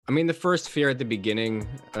I mean, the first fear at the beginning,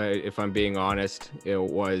 if I'm being honest, it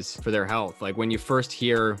was for their health. Like when you first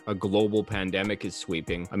hear a global pandemic is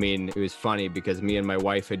sweeping, I mean, it was funny because me and my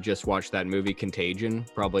wife had just watched that movie Contagion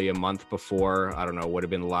probably a month before, I don't know, would have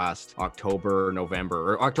been last October,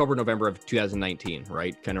 November of 2019,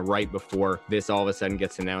 right? Kind of right before this all of a sudden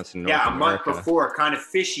gets announced in North America. Yeah, a month before. Kind of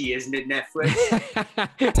fishy, isn't it,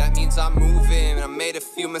 Netflix? That means I'm moving. I made a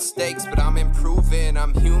few mistakes, but I'm improving.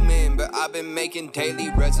 I'm human, but I've been making daily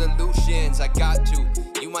resolutions. I got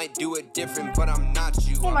to. You might do it different, but I'm not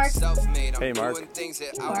you. Hey, Mark. I'm self-made. I'm Hey, Mark. doing things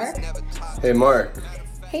that Hey, I was Mark. never taught. Hey, Mark.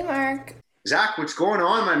 Hey, Mark. Zach, what's going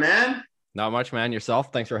on, my man? Not much, man.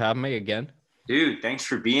 Yourself? Thanks for having me again. Dude, thanks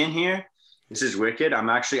for being here. This is wicked.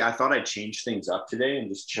 I thought I'd change things up today and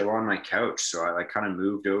just chill on my couch. So I kind of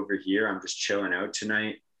moved over here. I'm just chilling out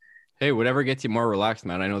tonight. Hey, whatever gets you more relaxed,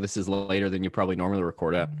 man. I know this is later than you probably normally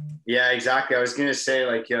record at. Yeah, exactly. I was going to say,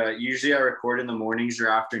 usually I record in the mornings or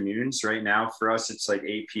afternoons. Right now, for us, it's like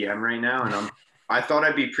 8 p.m. right now. And I thought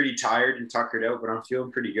I'd be pretty tired and tuckered out, but I'm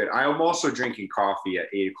feeling pretty good. I'm also drinking coffee at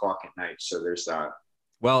 8 o'clock at night. So there's that.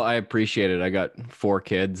 Well, I appreciate it. I got 4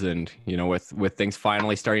 kids and, you know, with things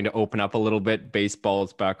finally starting to open up a little bit,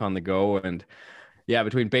 baseball's back on the go. And yeah,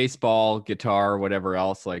 between baseball, guitar, whatever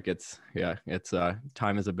else, time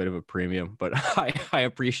is a bit of a premium, but I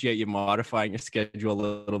appreciate you modifying your schedule a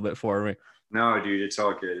little bit for me. No, dude, it's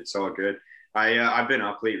all good. It's all good. I've been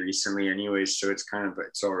up late recently anyways, so it's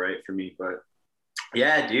all right for me, but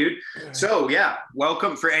yeah, dude. So yeah,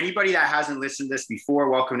 welcome for anybody that hasn't listened to this before.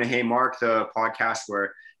 Welcome to Hey Mark, the podcast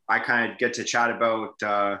where I kind of get to chat about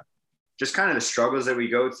just kind of the struggles that we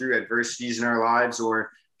go through, adversities in our lives,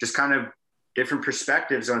 or just kind of different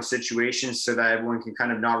perspectives on situations so that everyone can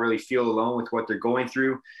kind of not really feel alone with what they're going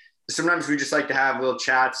through. Sometimes we just like to have little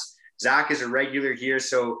chats. Zach is a regular here.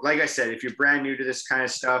 So like I said, if you're brand new to this kind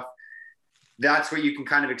of stuff, that's what you can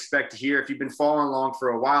kind of expect to hear. If you've been following along for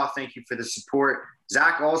a while, thank you for the support.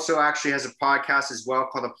 Zach also actually has a podcast as well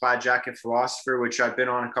called The Plaid Jacket Philosopher, which I've been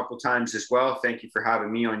on a couple times as well. Thank you for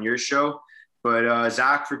having me on your show. But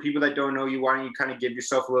Zach, for people that don't know you, why don't you kind of give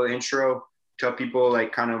yourself a little intro? Tell people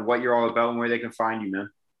like kind of what you're all about and where they can find you, man.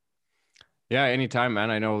 Yeah, anytime,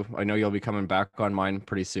 man. I know you'll be coming back on mine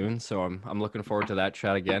pretty soon, so I'm looking forward to that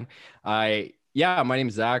chat again. My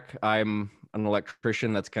name's Zach. I'm an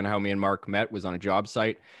electrician. That's kind of how me and Mark met, was on a job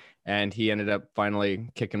site, and he ended up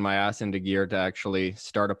finally kicking my ass into gear to actually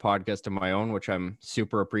start a podcast of my own, which I'm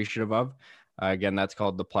super appreciative of. Again, that's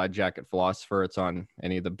called The Plaid Jacket Philosopher. It's on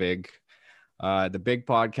any of the big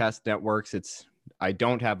podcast networks. I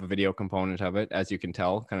don't have a video component of it, as you can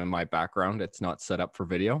tell, kind of my background. It's not set up for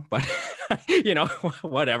video, but you know,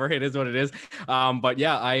 whatever, it is what it is. But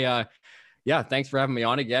yeah, thanks for having me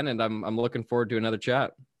on again. And I'm looking forward to another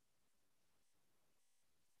chat.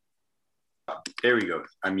 There we go.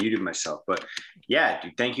 I muted myself, but yeah,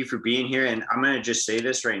 dude, thank you for being here. And I'm going to just say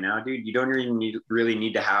this right now, dude, you don't really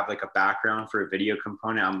need to have like a background for a video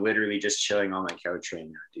component. I'm literally just chilling on my couch right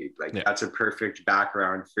now, dude. That's a perfect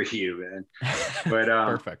background for you, man. But,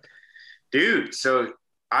 perfect, dude. So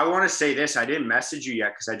I want to say this, I didn't message you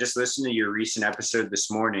yet, cause I just listened to your recent episode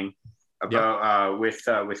this morning about, with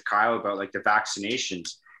Kyle about like the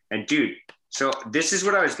vaccinations. And dude, so this is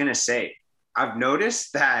what I was going to say. I've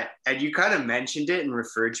noticed that, and you kind of mentioned it and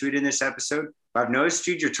referred to it in this episode, but I've noticed,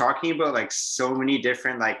 dude, you're talking about like so many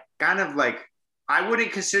different, like kind of like, I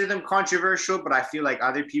wouldn't consider them controversial, but I feel like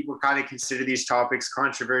other people kind of consider these topics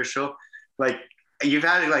controversial. Like you've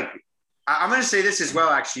had like, I'm going to say this as well,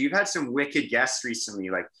 actually, you've had some wicked guests recently,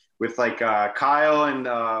 like with like Kyle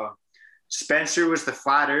and Spencer was the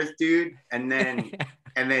flat earth dude. And then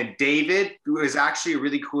And then David, who was actually a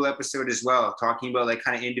really cool episode as well, talking about like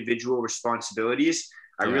kind of individual responsibilities.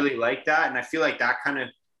 I really like that. And I feel like that kind of,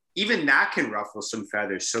 even that can ruffle some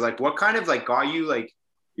feathers. So like what kind of like got you like,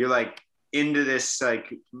 you're like into this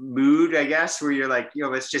like mood, I guess, where you're like,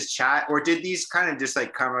 let's just chat? Or did these kind of just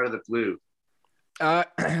like come out of the blue?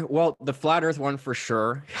 Well, the flat earth one for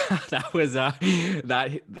sure. That was that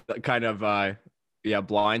kind of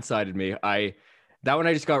blindsided me. That one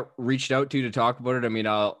I just got reached out to talk about it. I mean,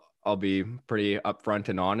 I'll be pretty upfront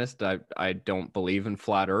and honest. I don't believe in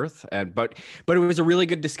flat earth, but it was a really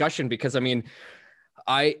good discussion because I mean,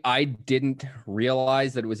 I didn't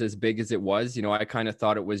realize that it was as big as it was. You know, I kind of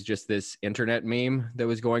thought it was just this internet meme that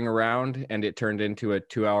was going around, and it turned into a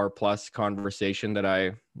 2-hour plus conversation that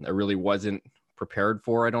I really wasn't prepared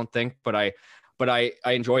for, I don't think, but I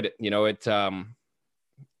enjoyed it. You know,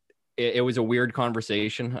 it was a weird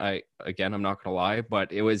conversation. I'm not gonna lie,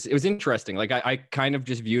 but it was interesting. Like I kind of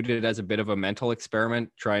just viewed it as a bit of a mental experiment,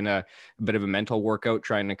 a bit of a mental workout,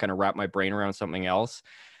 trying to kind of wrap my brain around something else.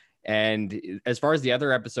 And as far as the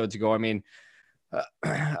other episodes go, I mean,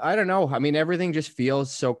 I don't know. I mean, everything just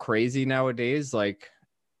feels so crazy nowadays. Like,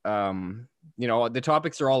 the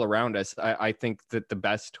topics are all around us. I think that the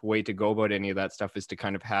best way to go about any of that stuff is to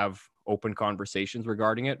kind of have open conversations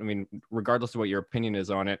regarding it. I mean, regardless of what your opinion is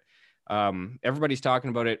on it, everybody's talking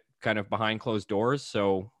about it kind of behind closed doors.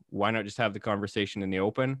 So why not just have the conversation in the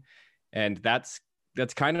open? And that's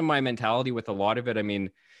kind of my mentality with a lot of it. I mean,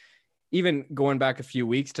 even going back a few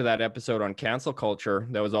weeks to that episode on cancel culture,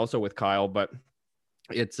 that was also with Kyle, but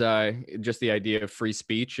it's just the idea of free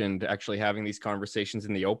speech and actually having these conversations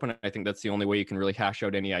in the open. I think that's the only way you can really hash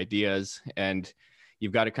out any ideas, and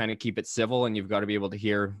you've got to kind of keep it civil, and you've got to be able to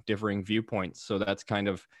hear differing viewpoints. So that's kind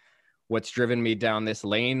of what's driven me down this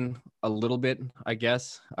lane a little bit, I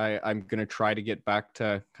guess. I'm going to try to get back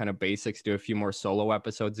to kind of basics, do a few more solo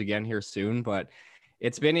episodes again here soon, but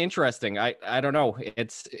it's been interesting. I don't know.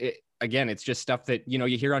 Again, it's just stuff that, you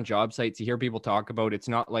hear on job sites, you hear people talk about. It's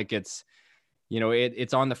not like it's,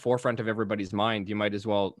 it's on the forefront of everybody's mind. You might as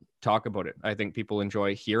well talk about it. I think people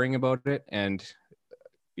enjoy hearing about it. And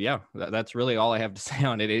yeah, that's really all I have to say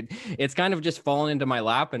on it. It's kind of just fallen into my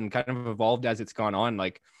lap and kind of evolved as it's gone on.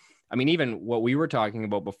 Like, I mean, even what we were talking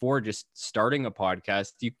about before, just starting a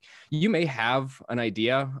podcast, you may have an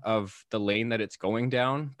idea of the lane that it's going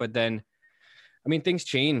down, but then, I mean, things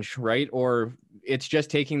change, right? Or it's just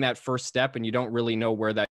taking that first step and you don't really know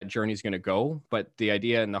where that journey is going to go. But the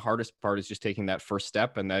idea and the hardest part is just taking that first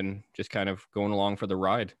step and then just kind of going along for the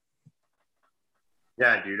ride.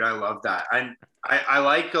 Yeah, dude, I love that. And I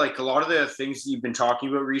like a lot of the things that you've been talking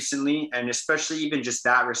about recently, and especially even just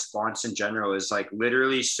that response in general is like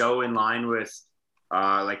literally so in line with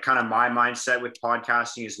like kind of my mindset with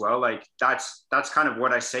podcasting as well. Like that's kind of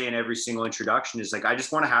what I say in every single introduction is like, I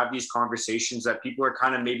just want to have these conversations that people are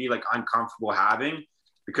kind of maybe like uncomfortable having,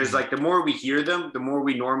 because like the more we hear them, the more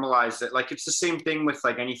we normalize it. Like it's the same thing with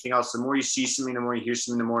like anything else. The more you see something, the more you hear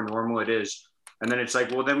something, the more normal it is. And then it's like,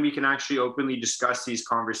 well, then we can actually openly discuss these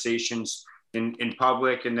conversations in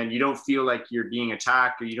public. And then you don't feel like you're being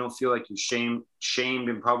attacked, or you don't feel like you're shamed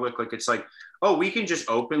in public. Like it's like, oh, we can just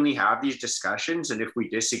openly have these discussions. And if we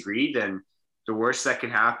disagree, then the worst that can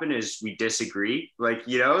happen is we disagree. Like,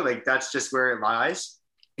 like that's just where it lies.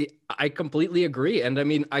 I completely agree. And I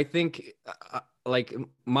mean, I think like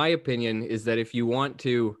my opinion is that if you want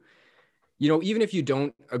to, even if you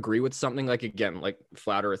don't agree with something, like, again, like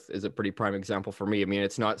flat earth is a pretty prime example for me. I mean,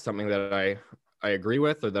 it's not something that I agree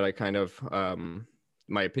with, or that I kind of,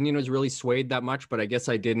 my opinion was really swayed that much, but I guess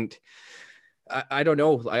I didn't, I don't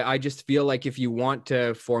know. I just feel like if you want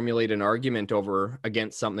to formulate an argument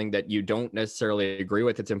against something that you don't necessarily agree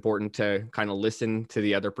with, it's important to kind of listen to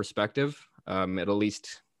the other perspective. At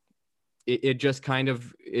least it just kind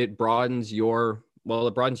of, it broadens your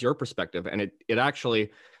perspective. And it actually,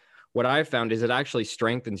 what I've found is it actually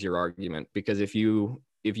strengthens your argument, because if you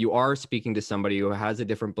are speaking to somebody who has a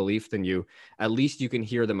different belief than you, at least you can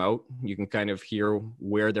hear them out. You can kind of hear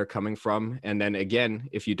where they're coming from. And then again,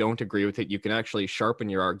 if you don't agree with it, you can actually sharpen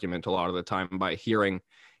your argument a lot of the time by hearing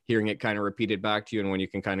it kind of repeated back to you, and when you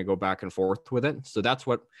can kind of go back and forth with it. So that's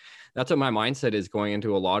what my mindset is going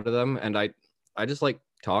into a lot of them. And I just like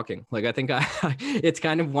talking. Like, I think it's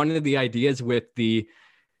kind of one of the ideas with the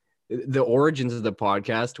origins of the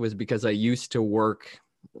podcast was because I used to work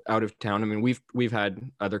out of town. I mean, we've had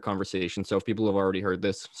other conversations, so if people have already heard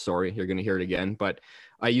this, sorry, you're going to hear it again. But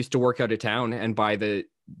I used to work out of town, and by the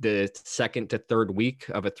second to third week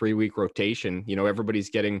of a 3-week rotation, everybody's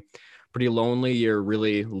getting pretty lonely. You're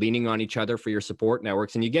really leaning on each other for your support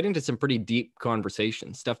networks, and you get into some pretty deep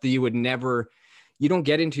conversations, stuff that you don't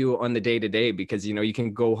get into on the day-to-day, because you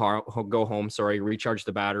can go home, recharge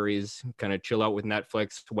the batteries, kind of chill out with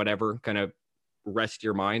Netflix, whatever, kind of rest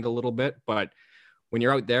your mind a little bit. But when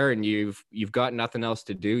you're out there and you've got nothing else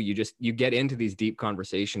to do, you get into these deep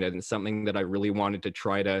conversations, and it's something that I really wanted to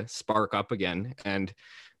try to spark up again. And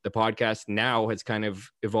the podcast now has kind of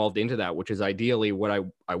evolved into that, which is ideally what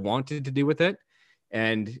I wanted to do with it.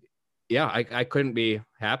 And yeah, I couldn't be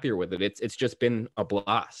happier with it. It's just been a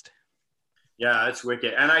blast. Yeah, that's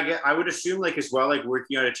wicked. And I would assume like as well, like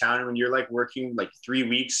working out of town, when you're like working like 3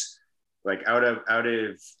 weeks, like out of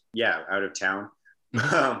town.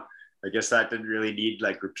 I guess that didn't really need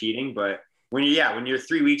like repeating, but when you're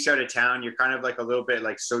 3 weeks out of town, you're kind of like a little bit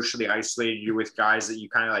like socially isolated. You're with guys that you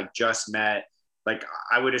kind of like just met. Like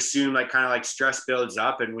I would assume like kind of like stress builds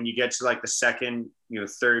up. And when you get to like the second,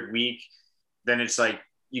 third week, then it's like,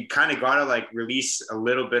 you kind of got to like release a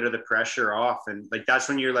little bit of the pressure off. And like, that's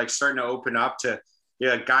when you're like starting to open up to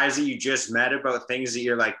guys that you just met about things that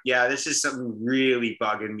you're like, yeah, this is something really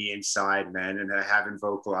bugging me inside, man. And I haven't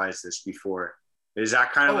vocalized this before. Is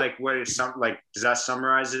that kind of like what it's like, does that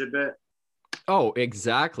summarize it a bit? Oh,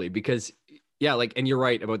 exactly. Because yeah, like, and you're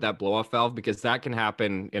right about that blow off valve, because that can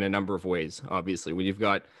happen in a number of ways. Obviously, when you've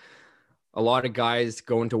got a lot of guys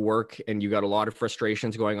going to work and you got a lot of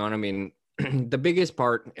frustrations going on. I mean, the biggest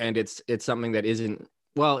part, and it's something that isn't,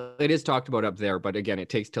 well, it is talked about up there, but again, it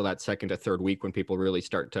takes till that second to third week when people really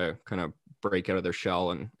start to kind of break out of their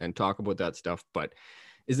shell and talk about that stuff. But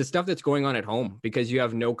is the stuff that's going on at home, because you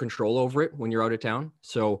have no control over it when you're out of town.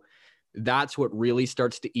 So that's what really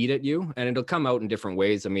starts to eat at you, and it'll come out in different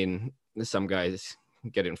ways. I mean, some guys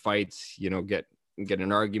get in fights, you know, get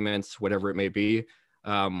in arguments, whatever it may be.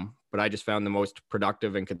 But I just found the most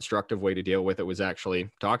productive and constructive way to deal with it was actually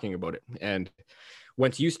talking about it. And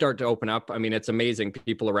once you start to open up, I mean, it's amazing.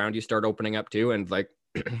 People around you start opening up too. And like,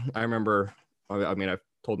 I remember, I mean, I've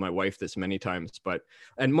told my wife this many times,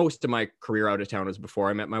 and most of my career out of town was before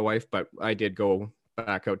I met my wife, but I did go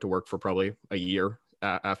back out to work for probably a year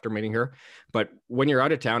after meeting her. But when you're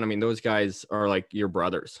out of town, I mean, those guys are like your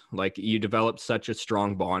brothers. Like, you develop such a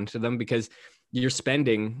strong bond to them because you're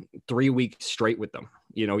spending 3 weeks straight with them.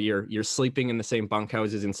 You know, you're sleeping in the same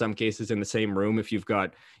bunkhouses, in some cases in the same room. If you've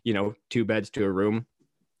got, you know, 2 beds to a room,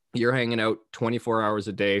 you're hanging out 24 hours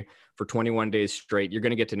a day for 21 days straight. You're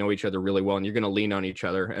going to get to know each other really well, and you're going to lean on each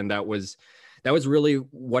other. And that was really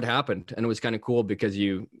what happened. And it was kind of cool because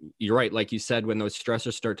you're right. Like you said, when those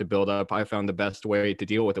stressors start to build up, I found the best way to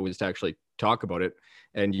deal with it was to actually talk about it.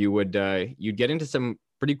 And you'd get into some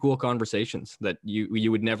pretty cool conversations that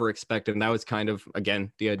you would never expect. And that was kind of,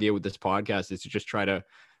 again, the idea with this podcast, is to just try to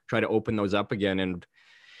open those up again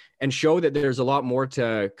and show that there's a lot more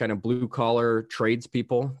to kind of blue collar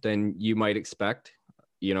tradespeople than you might expect.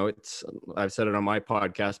 You know, I've said it on my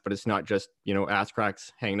podcast, but it's not just, you know, ass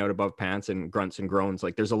cracks hanging out above pants and grunts and groans.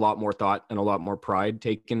 Like, there's a lot more thought and a lot more pride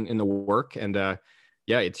taken in the work. And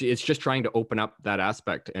yeah, it's just trying to open up that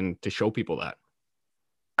aspect and to show people that.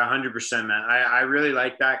 100%, man. I really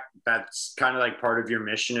like that. That's kind of like part of your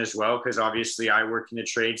mission as well, because obviously I work in the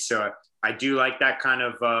trade, so I do like that kind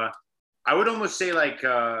of. I would almost say like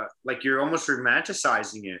you're almost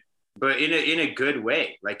romanticizing it, but in a good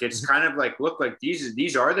way. Like, it's kind of like, look, like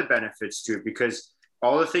these are the benefits to it, because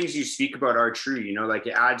all the things you speak about are true. You know, like,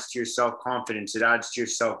 it adds to your self-confidence, it adds to your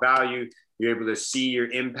self-value. You're able to see your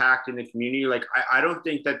impact in the community. Like, I don't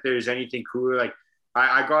think that there's anything cooler. Like,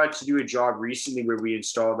 I got to do a job recently where we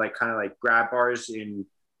installed like kind of like grab bars in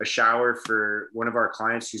a shower for one of our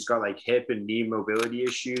clients who's got like hip and knee mobility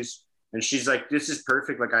issues. And she's like, this is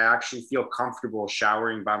perfect. Like, I actually feel comfortable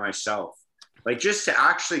showering by myself. Like, just to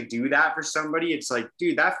actually do that for somebody, it's like,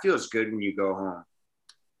 dude, that feels good when you go home.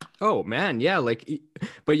 Oh man. Yeah. Like,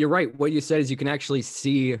 but you're right. What you said is you can actually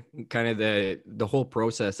see kind of the whole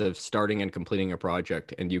process of starting and completing a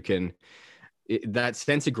project, and you can, that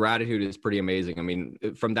sense of gratitude is pretty amazing. I mean,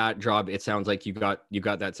 from that job, it sounds like you got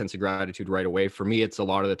that sense of gratitude right away. For me, it's a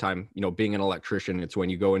lot of the time, you know, being an electrician, it's when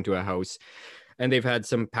you go into a house and they've had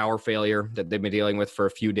some power failure that they've been dealing with for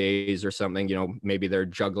a few days or something. You know, maybe they're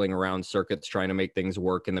juggling around circuits, trying to make things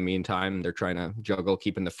work in the meantime. They're trying to juggle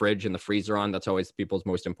keeping the fridge and the freezer on. That's always people's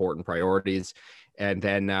most important priorities. And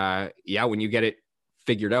then, yeah, when you get it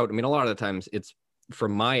figured out, I mean, a lot of the times it's,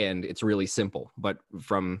 from my end, it's really simple, but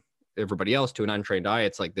from everybody else, to an untrained eye,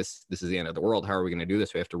 it's like, this is the end of the world. How are we going to do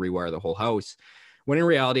this? We have to rewire the whole house. When in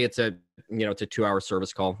reality, it's a 2-hour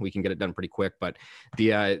service call. We can get it done pretty quick. But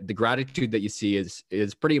the gratitude that you see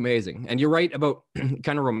is pretty amazing. And you're right about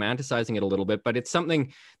kind of romanticizing it a little bit, but it's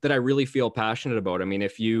something that I really feel passionate about. I mean,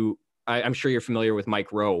 I'm sure you're familiar with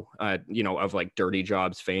Mike Rowe, of like Dirty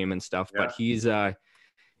Jobs fame and stuff, yeah. But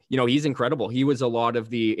he's incredible. He was a lot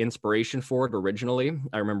of the inspiration for it originally.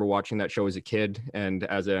 I remember watching that show as a kid and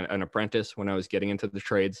as an apprentice when I was getting into the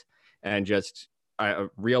trades, and just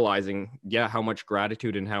realizing, how much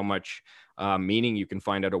gratitude and how much meaning you can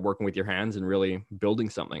find out of working with your hands and really building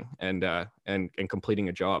something and completing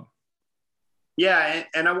a job. Yeah.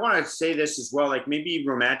 And I want to say this as well, like, maybe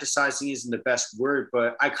romanticizing isn't the best word,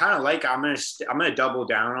 but I kind of like, I'm going to double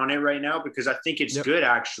down on it right now, because I think it's good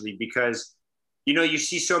actually, because you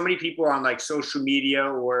see so many people on like social media,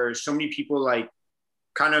 or so many people like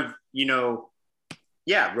kind of,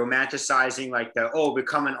 romanticizing like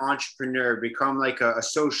become an entrepreneur, become like a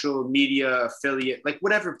social media affiliate, like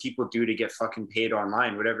whatever people do to get fucking paid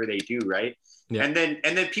online, whatever they do. Right. Yeah. And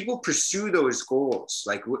then people pursue those goals.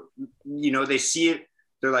 Like, they see it.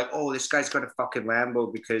 They're like, oh, this guy's got a fucking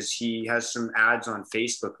Lambo because he has some ads on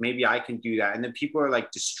Facebook. Maybe I can do that. And then people are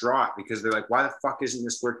like distraught because they're like, why the fuck isn't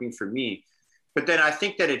this working for me? But then I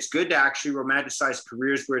think that it's good to actually romanticize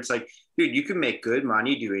careers where it's like, dude, you can make good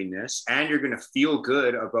money doing this and you're going to feel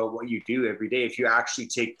good about what you do every day. If you actually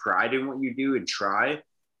take pride in what you do and try,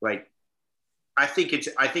 like, I think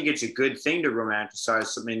it's a good thing to romanticize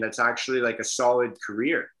something that's actually like a solid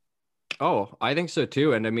career. Oh, I think so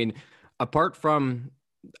too. And I mean, apart from,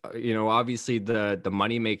 obviously the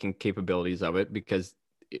money-making capabilities of it, because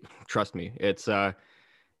trust me,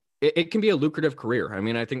 it can be a lucrative career. I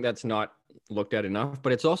mean, I think that's not looked at enough,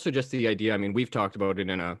 but it's also just the idea. I mean, we've talked about it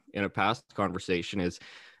in a past conversation, is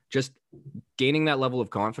just gaining that level of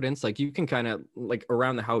confidence. Like you can kind of like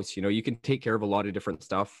around the house, you can take care of a lot of different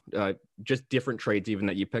stuff, just different trades, even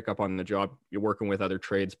that you pick up on the job. You're working with other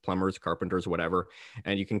trades, plumbers, carpenters, whatever,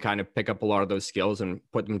 and you can kind of pick up a lot of those skills and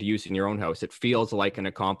put them to use in your own house. It feels like an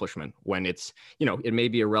accomplishment when it's, it may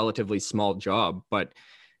be a relatively small job, but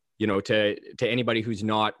to anybody who's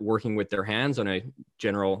not working with their hands on a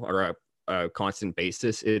general or a constant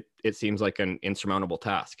basis, it seems like an insurmountable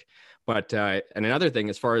task. But and another thing,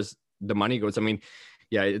 as far as the money goes, I mean,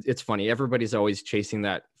 yeah, it's funny. Everybody's always chasing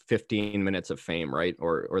that 15 minutes of fame, right?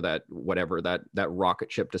 Or that whatever, that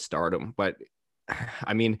rocket ship to stardom. But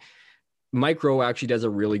I mean, Mike Rowe actually does a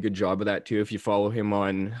really good job of that too. If you follow him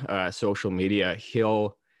on social media,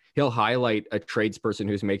 he'll highlight a tradesperson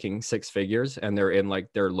who's making six figures and they're in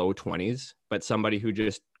like their low 20s, but somebody who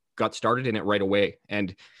just got started in it right away.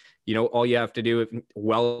 And all you have to do,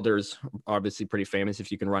 welders obviously pretty famous. If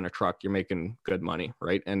you can run a truck, you're making good money,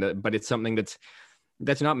 right? And but it's something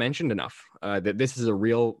that's not mentioned enough. That this is a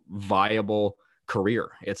real viable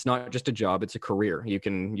career. It's not just a job; it's a career. You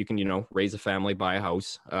can raise a family, buy a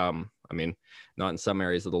house. I mean, not in some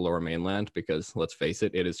areas of the Lower Mainland, because let's face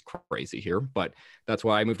it, it is crazy here. But that's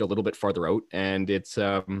why I moved a little bit farther out, and it's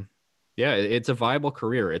it's a viable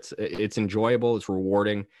career. It's enjoyable. It's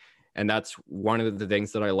rewarding. And that's one of the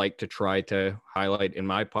things that I like to try to highlight in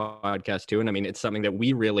my podcast too. And I mean, it's something that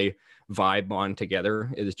we really vibe on together,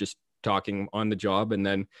 is just talking on the job and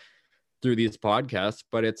then through these podcasts.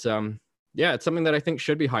 But it's it's something that I think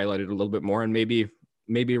should be highlighted a little bit more, and maybe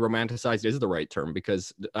romanticized is the right term,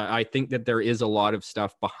 because I think that there is a lot of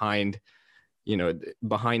stuff behind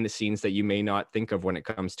the scenes that you may not think of when it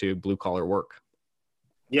comes to blue collar work.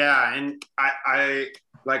 Yeah. And I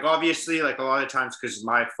like, obviously, like a lot of times, because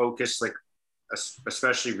my focus, like,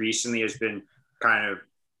 especially recently, has been kind of,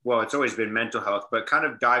 well, it's always been mental health, but kind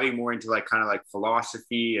of diving more into like kind of like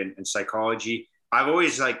philosophy and psychology. I've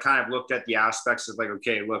always like kind of looked at the aspects of like,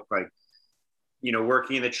 okay, look, like,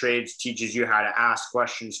 working in the trades teaches you how to ask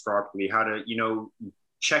questions properly, how to,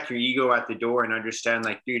 check your ego at the door and understand,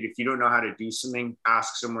 like, dude, if you don't know how to do something,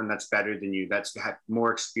 ask someone that's better than you, that's had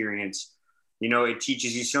more experience. It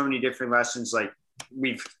teaches you so many different lessons. Like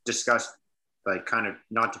we've discussed, like, kind of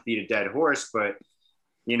not to beat a dead horse, but,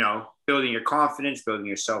 building your confidence, building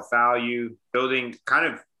your self-value, building kind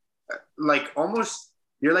of like almost,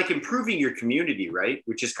 you're like improving your community, right?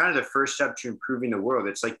 Which is kind of the first step to improving the world.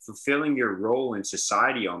 It's like fulfilling your role in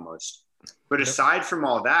society almost. But aside from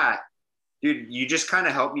all that, dude, you just kind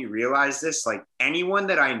of helped me realize this. Like anyone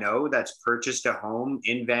that I know that's purchased a home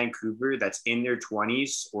in Vancouver that's in their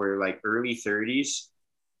 20s or like early 30s,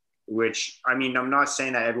 which, I mean, I'm not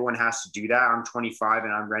saying that everyone has to do that. I'm 25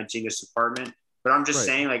 and I'm renting this apartment, but I'm just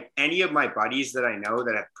saying, like, any of my buddies that I know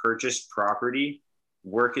that have purchased property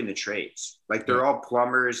work in the trades. Like they're all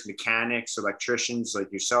plumbers, mechanics, electricians,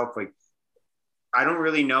 like yourself. Like, I don't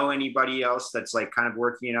really know anybody else that's like kind of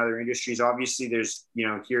working in other industries. Obviously there's,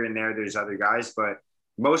 here and there's other guys, but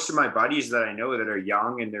most of my buddies that I know that are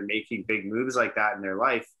young and they're making big moves like that in their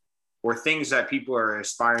life, or things that people are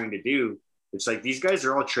aspiring to do, it's like these guys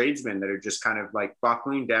are all tradesmen that are just kind of like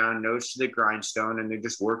buckling down, nose to the grindstone, and they're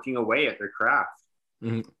just working away at their craft.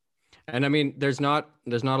 Mm-hmm. And I mean, there's not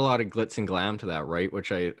a lot of glitz and glam to that, right?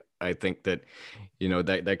 Which I think that,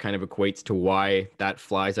 that kind of equates to why that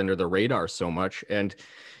flies under the radar so much. And,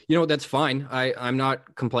 that's fine. I'm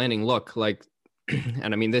not complaining. Look, like,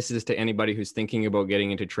 and I mean, this is to anybody who's thinking about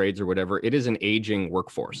getting into trades or whatever, it is an aging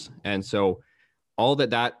workforce. And so all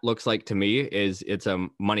that looks like to me is it's a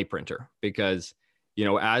money printer, because,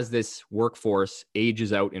 as this workforce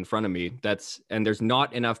ages out in front of me, and there's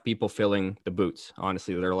not enough people filling the boots,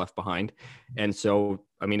 honestly, that are left behind. And so,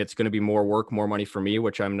 I mean, it's going to be more work, more money for me,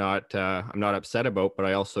 which I'm not upset about, but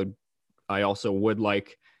I also would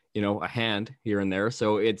like, a hand here and there.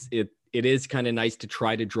 So it is kind of nice to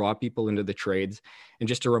try to draw people into the trades, and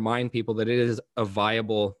just to remind people that it is a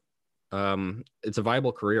viable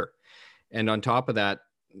career. And on top of that,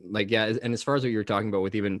 like, yeah. And as far as what you're talking about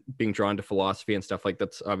with even being drawn to philosophy and stuff, like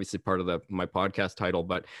that's obviously part of my podcast title,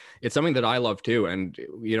 but it's something that I love too. And,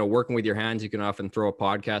 you know, working with your hands, you can often throw a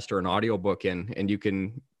podcast or an audiobook in, and you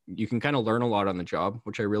can kind of learn a lot on the job,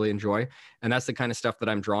 which I really enjoy. And that's the kind of stuff that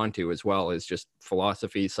I'm drawn to as well, is just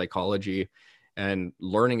philosophy, psychology, and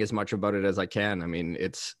learning as much about it as I can. I mean,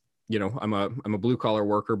 it's, you know, I'm a blue collar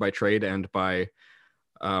worker by trade and by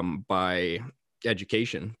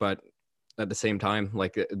education, but at the same time,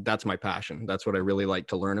 like, that's my passion. That's what I really like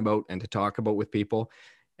to learn about and to talk about with people.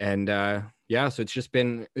 And yeah, so it's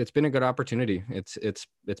been a good opportunity. It's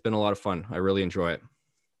been a lot of fun. I really enjoy it.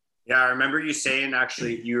 Yeah, I remember you saying,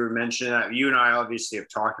 actually, you were mentioning that you and I obviously have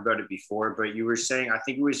talked about it before, but you were saying, I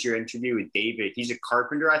think it was your interview with David. He's a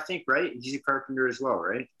carpenter, I think, right? He's a carpenter as well,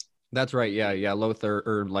 right? That's right. Yeah.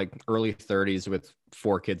 Or like early 30s with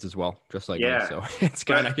 4 kids as well, just like me. So it's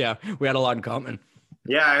kind of, yeah, we had a lot in common.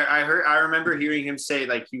 Yeah, I remember hearing him say,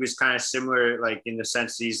 like, he was kind of similar, like, in the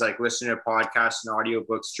sense that he's like listening to podcasts and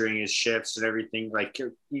audiobooks during his shifts and everything. Like,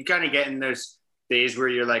 you kind of get in those days where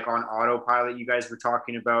you're like on autopilot, you guys were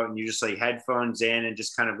talking about, and you just like headphones in and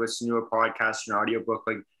just kind of listen to a podcast and audiobook.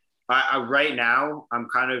 Like, right now, I'm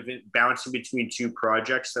kind of bouncing between 2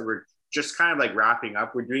 projects that we're just kind of like wrapping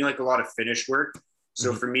up. We're doing like a lot of finish work.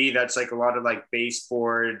 So for me, that's like a lot of like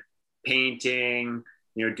baseboard, painting,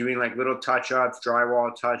 you know, doing like little touch-ups,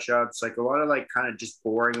 drywall touch-ups, like a lot of like kind of just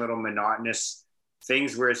boring little monotonous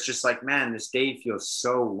things where it's just like, man, this day feels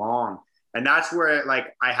so long. And that's where,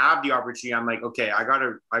 like, I have the opportunity. I'm like, okay, I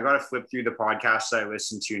gotta flip through the podcasts I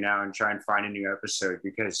listen to now and try and find a new episode,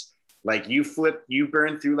 because like you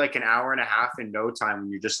burn through like an hour and a half in no time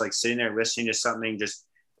when you're just like sitting there listening to something, just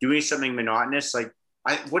doing something monotonous. Like,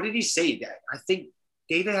 what did he say? I think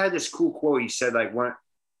David had this cool quote. He said, like, when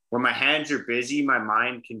my hands are busy, my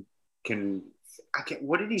mind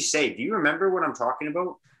what did he say? Do you remember what I'm talking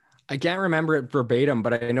about? I can't remember it verbatim,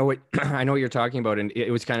 but I know what you're talking about. And it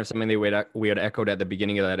was kind of something we had echoed at the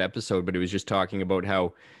beginning of that episode, but it was just talking about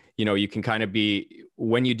how, you know, you can kind of be,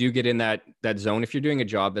 when you do get in that zone, if you're doing a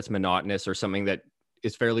job that's monotonous or something that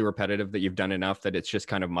is fairly repetitive, that you've done enough that it's just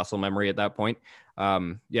kind of muscle memory at that point.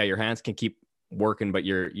 Yeah, your hands can keep working, but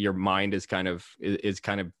your mind is kind of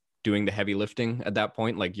doing the heavy lifting at that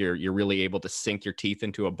point. Like you're really able to sink your teeth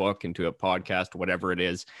into a book, into a podcast, whatever it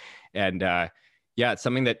is. And yeah, it's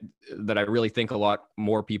something that I really think a lot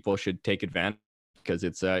more people should take advantage, because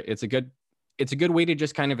it's a good way to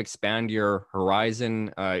just kind of expand your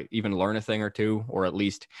horizon, even learn a thing or two, or at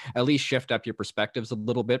least shift up your perspectives a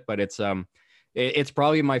little bit. But it's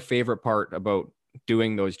probably my favorite part about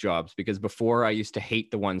doing those jobs, because before I used to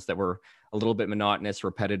hate the ones that were a little bit monotonous,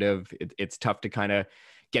 repetitive. It's tough to kind of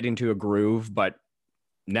get into a groove. But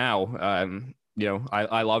now, you know,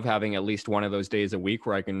 I love having at least one of those days a week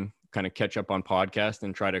where I can kind of catch up on podcasts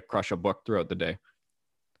and try to crush a book throughout the day.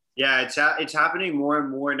 Yeah, it's happening more and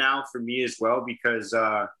more now for me as well, because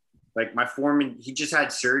like my foreman, he just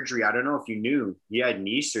had surgery. I don't know if you knew, he had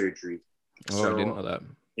knee surgery. Oh, I didn't know that.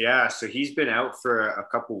 Yeah, so he's been out for a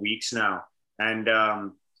couple weeks now. And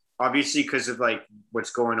obviously, because of like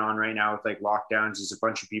what's going on right now with like lockdowns, there's a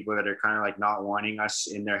bunch of people that are kind of like not wanting us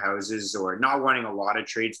in their houses, or not wanting a lot of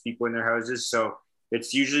tradespeople in their houses. So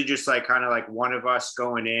it's usually just like kind of like one of us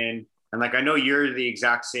going in. And like, I know you're the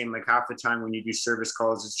exact same, like half the time when you do service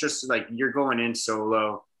calls, it's just like you're going in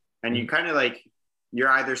solo, and you kind of like, you're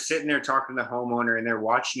either sitting there talking to the homeowner and they're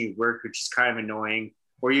watching you work, which is kind of annoying,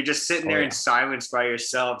 or you're just sitting there in silence by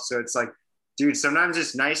yourself. So it's like, dude, sometimes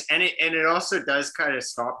it's nice. And it also does kind of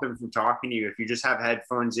stop them from talking to you. If you just have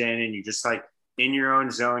headphones in and you just like in your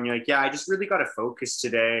own zone, you're like, yeah, I just really got to focus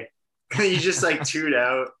today. You just like tune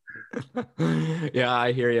out. Yeah,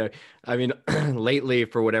 I hear you. I mean, lately,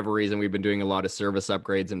 for whatever reason, we've been doing a lot of service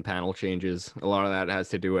upgrades and panel changes. A lot of that has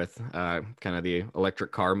to do with kind of the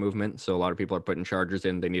electric car movement. So a lot of people are putting chargers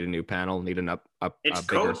in. They need a new panel, need an It's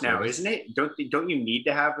code now, isn't it? Don't you need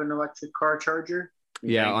to have an electric car charger?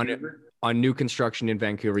 Yeah, on new construction in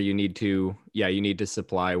Vancouver, you need to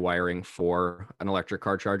supply wiring for an electric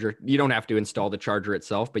car charger. You don't have to install the charger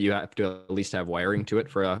itself, but you have to at least have wiring to it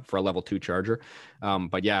for a level 2 charger.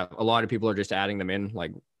 But yeah, a lot of people are just adding them in,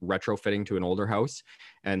 like retrofitting to an older house.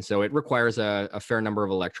 And so it requires a fair number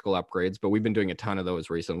of electrical upgrades, but we've been doing a ton of those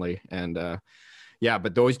recently. And yeah,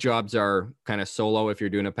 but those jobs are kind of solo. If you're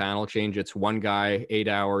doing a panel change, it's one guy, 8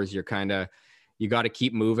 hours. You got to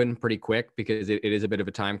keep moving pretty quick, because it is a bit of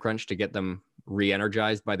a time crunch to get them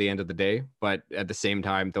re-energized by the end of the day. But at the same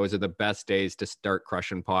time, those are the best days to start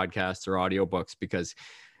crushing podcasts or audiobooks, because,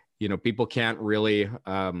 you know, people can't really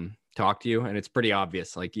talk to you, and it's pretty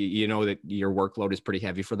obvious. Like, you know that your workload is pretty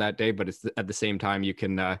heavy for that day, but it's at the same time, you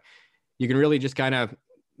can really just kind of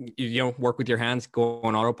work with your hands, go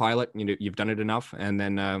on autopilot. You've done it enough. And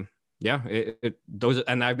then, those,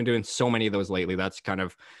 and I've been doing so many of those lately. That's kind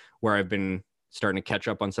of where I've been starting to catch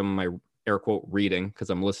up on some of my air quote reading, because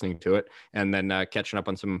I'm listening to it, and then catching up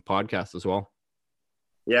on some podcasts as well.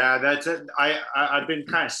 Yeah, that's it. I've been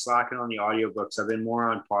kind of slacking on the audiobooks. I've been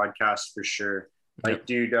more on podcasts for sure. Like,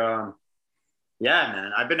 dude, yeah,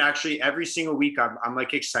 man. I've been actually every single week. I'm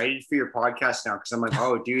like excited for your podcast now, because I'm like,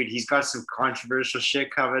 oh, dude, he's got some controversial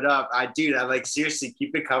shit coming up. I'm like, seriously,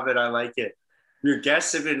 keep it covered. I like it. Your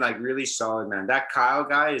guests have been like really solid, man. That Kyle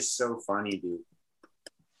guy is so funny, dude.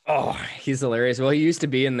 Oh, he's hilarious. Well, he used to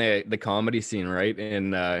be in the comedy scene, right, in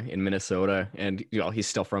Minnesota, and he's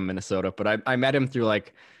still from Minnesota. But I met him through,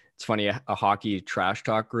 like, it's funny, a hockey trash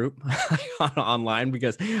talk group online,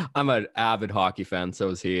 because I'm an avid hockey fan. So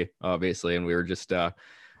is he, obviously, and we were just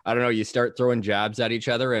I don't know. You start throwing jabs at each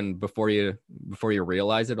other, and before you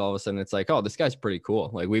realize it, all of a sudden it's like, oh, this guy's pretty cool.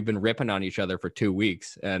 Like, we've been ripping on each other for 2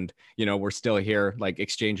 weeks, and we're still here, like,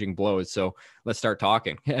 exchanging blows. So let's start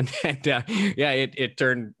talking. And it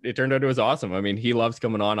turned out it was awesome. I mean, he loves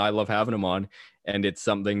coming on. I love having him on, and it's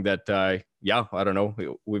something that I don't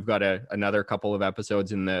know. We've got another couple of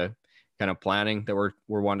episodes in the kind of planning that we're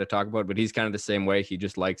wanting to talk about. But he's kind of the same way. He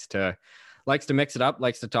just likes to mix it up,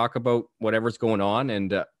 likes to talk about whatever's going on.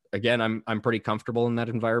 And again, I'm pretty comfortable in that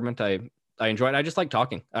environment. I enjoy it. I just like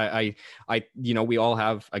talking. We all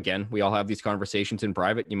have these conversations in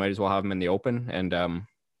private. You might as well have them in the open, and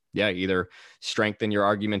either strengthen your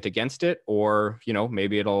argument against it, or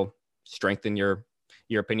maybe it'll strengthen your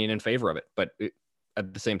opinion in favor of it. But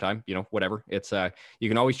at the same time, whatever. It's you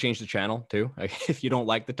can always change the channel too. If you don't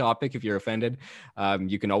like the topic, if you're offended,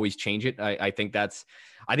 you can always change it. I think that's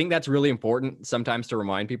really important sometimes to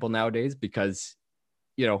remind people nowadays, because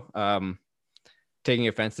taking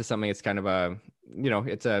offense to something is kind of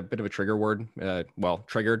it's a bit of a trigger word.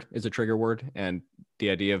 Triggered is a trigger word, and the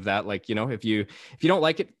idea of that, like, if you don't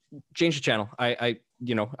like it, change the channel.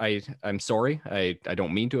 I'm sorry. I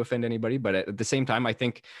don't mean to offend anybody, but at the same time, I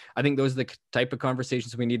think those are the type of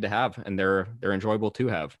conversations we need to have, and they're enjoyable to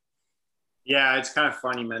have. Yeah, it's kind of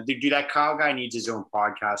funny, man. Dude, that Kyle guy needs his own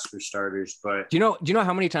podcast for starters. But do you know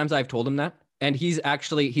how many times I've told him that? And he's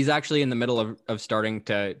actually in the middle of starting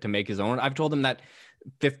to make his own. I've told him that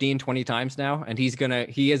 15, 20 times now, and he is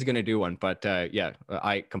gonna do one. But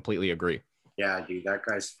I completely agree. Yeah, dude, that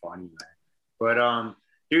guy's funny, man. But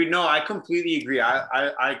dude, no, I completely agree.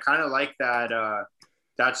 I kind of like that.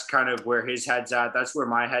 That's kind of where his head's at. That's where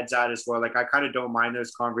my head's at as well. Like, I kind of don't mind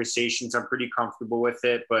those conversations. I'm pretty comfortable with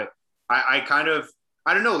it. But I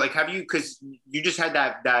don't know. Like, have you, because you just had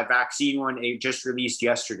that vaccine one, it just released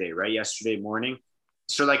yesterday, right? Yesterday morning.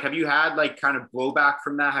 So, like, have you had, like, kind of blowback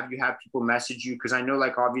from that? Have you had people message you? Because I know,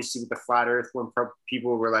 like, obviously with the flat earth one,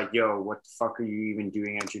 people were like, yo, what the fuck are you even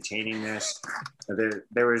doing entertaining this?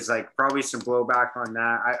 There was, like, probably some blowback on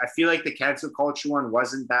that. I feel like the cancel culture one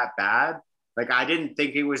wasn't that bad. Like, I didn't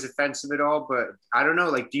think it was offensive at all, but I don't know.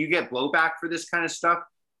 Like, do you get blowback for this kind of stuff?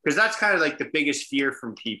 Because that's kind of like the biggest fear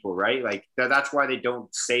from people, right? Like, that's why they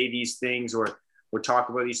don't say these things or talk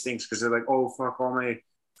about these things, because they're like, oh, fuck, all my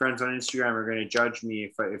friends on Instagram are going to judge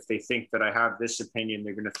me if they think that I have this opinion.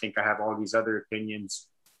 They're going to think I have all these other opinions.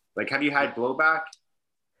 Like, have you had blowback?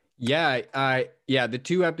 Yeah, the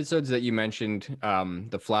 2 episodes that you mentioned,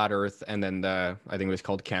 the flat earth, and then I think it was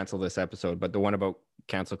called Cancel This Episode, but the one about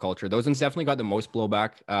cancel culture, those ones definitely got the most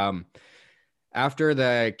blowback. After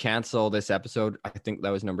the Cancel This Episode, I think that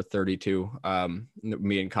was number 32.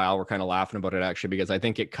 Me and Kyle were kind of laughing about it, actually, because I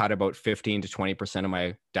think it cut about 15 to 20% of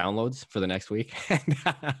my downloads for the next week.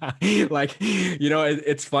 Like,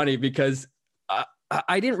 it's funny because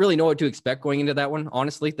I didn't really know what to expect going into that one.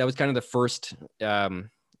 Honestly, that was kind of the first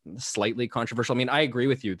slightly controversial. I mean, I agree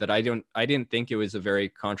with you that I didn't think it was a very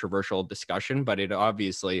controversial discussion, but it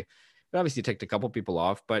obviously ticked a couple people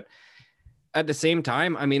off. But at the same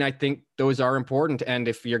time, I mean, I think those are important. And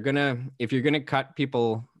if you're gonna cut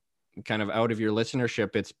people kind of out of your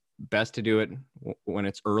listenership, it's best to do it when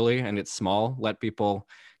it's early and it's small. Let people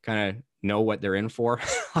kind of know what they're in for.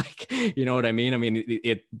 Like, you know what I mean? I mean,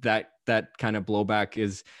 that kind of blowback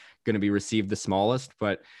is going to be received the smallest.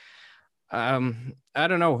 But I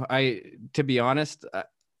don't know. To be honest,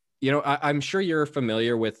 I'm sure you're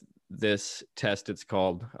familiar with this test. It's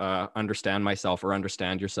called Understand Myself, or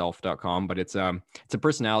understandyourself.com, but it's a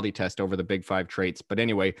personality test over the big 5 traits. But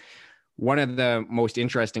anyway, one of the most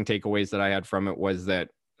interesting takeaways that I had from it was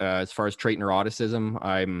that as far as trait neuroticism,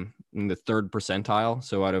 I'm in the 3rd percentile.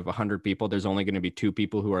 So out of 100 people, there's only going to be 2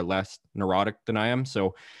 people who are less neurotic than I am.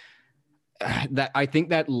 So I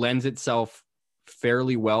think that lends itself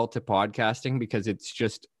fairly well to podcasting, because it's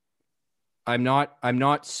just, I'm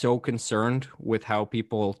not so concerned with how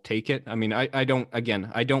people take it. I mean, I don't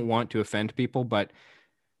want to offend people, but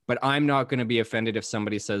I'm not going to be offended if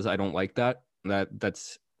somebody says I don't like that.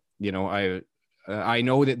 That's, you know, I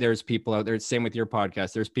know that there's people out there. Same with your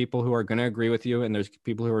podcast. There's people who are going to agree with you, and there's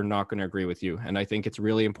people who are not going to agree with you. And I think it's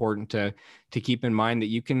really important to keep in mind that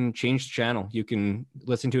you can change the channel. You can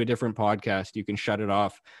listen to a different podcast. You can shut it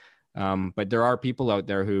off. But there are people out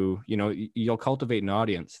there who, you know, you'll cultivate an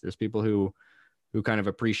audience. There's people who kind of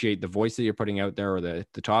appreciate the voice that you're putting out there, or the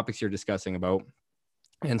topics you're discussing about.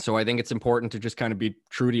 And so I think it's important to just kind of be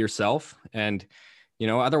true to yourself. And, you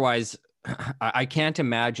know, otherwise I can't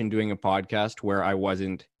imagine doing a podcast where I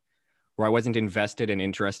wasn't invested and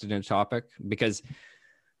interested in a topic, because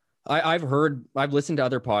I've listened to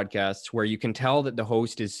other podcasts where you can tell that the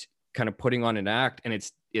host is kind of putting on an act, and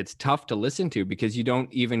it's tough to listen to because you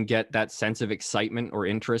don't even get that sense of excitement or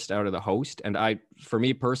interest out of the host. And for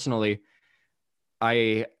me personally,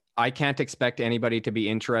 I can't expect anybody to be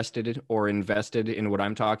interested or invested in what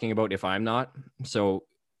I'm talking about if I'm not. So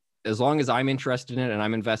as long as I'm interested in it and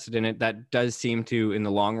I'm invested in it, that does seem to, in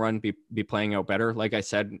the long run, be playing out better. Like I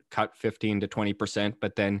said, cut 15 to 20%,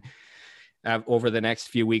 but then over the next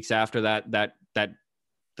few weeks after that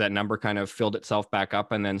number kind of filled itself back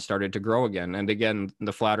up and then started to grow again. And again,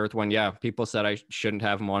 the Flat Earth one, yeah, people said I shouldn't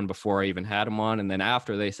have him on before I even had him on. And then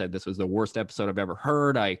after, they said this was the worst episode I've ever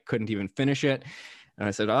heard. I couldn't even finish it. And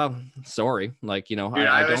I said, oh, sorry. Like, you know, dude,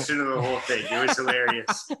 I listened to the whole thing. It was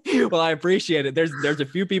hilarious. Well, I appreciate it. There's a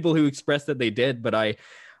few people who expressed that they did, but I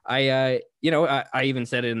even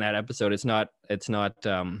said it in that episode. It's not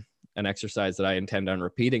an exercise that I intend on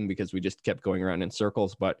repeating, because we just kept going around in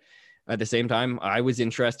circles. But at the same time, I was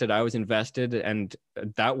interested, I was invested. And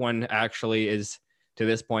that one actually is, to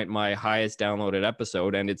this point, my highest downloaded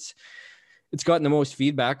episode. And it's gotten the most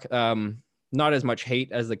feedback. Not as much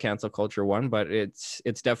hate as the cancel culture one, but it's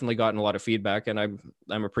definitely gotten a lot of feedback, and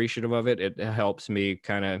I'm appreciative of it. It helps me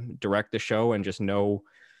kind of direct the show and just know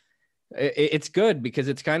it's good, because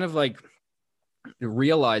it's kind of like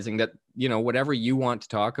realizing that, you know, whatever you want to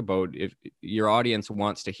talk about, if your audience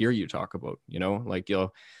wants to hear you talk about, you know, like,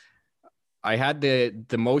 I had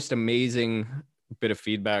the most amazing bit of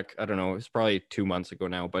feedback. I don't know, it was probably 2 months ago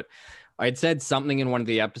now, but I had said something in one of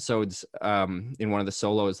the episodes, in one of the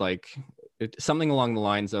solos, like something along the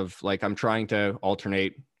lines of, like, I'm trying to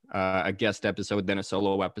alternate a guest episode, then a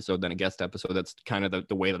solo episode, then a guest episode. That's kind of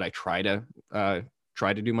the way that I try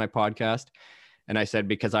to do my podcast. And I said,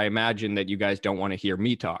 because I imagine that you guys don't want to hear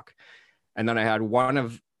me talk. And then I had one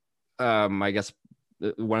of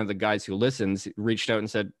the guys who listens reached out and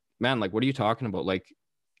said, man, like, what are you talking about? Like,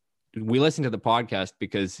 we listen to the podcast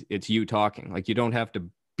because it's you talking. Like, you don't have to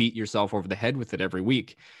beat yourself over the head with it every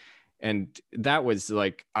week. And that was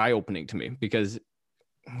like eye-opening to me, because,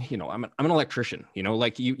 you know, I'm an electrician, you know,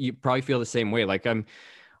 like you probably feel the same way. Like I'm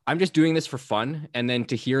just doing this for fun. And then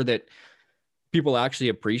to hear that people actually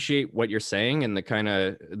appreciate what you're saying and the kind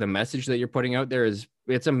of the message that you're putting out there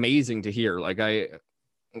it's amazing to hear. Like I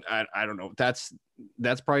don't know. That's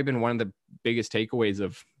probably been one of the biggest takeaways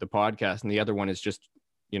of the podcast. And the other one is just,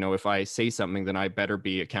 you know, if I say something, then I better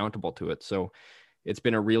be accountable to it. So it's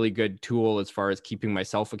been a really good tool as far as keeping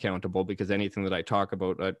myself accountable, because anything that I talk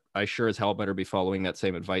about, I sure as hell better be following that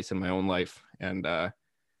same advice in my own life. And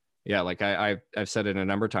yeah, like I've said it a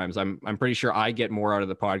number of times, I'm pretty sure I get more out of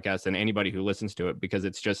the podcast than anybody who listens to it, because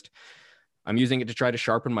it's just, I'm using it to try to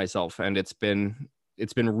sharpen myself. And it's been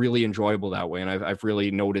really enjoyable that way. And I've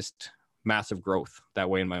really noticed massive growth that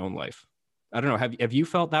way in my own life. I don't know. Have you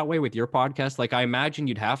felt that way with your podcast? Like, I imagine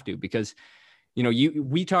you'd have to, because, you know,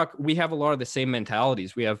 we have a lot of the same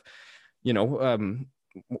mentalities. We have, you know,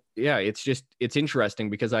 yeah, it's interesting,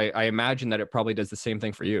 because I imagine that it probably does the same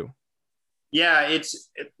thing for you. Yeah, it's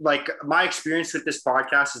like my experience with this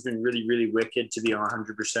podcast has been really, really wicked, to be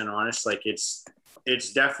 100% honest. Like it's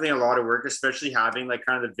definitely a lot of work, especially having like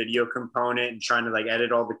kind of the video component and trying to like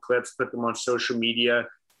edit all the clips, put them on social media,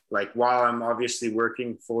 like while I'm obviously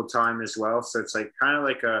working full time as well. So it's like kind of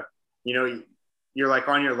like you're like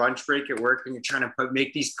on your lunch break at work and you're trying to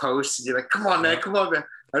make these posts, and you're like, come on, man.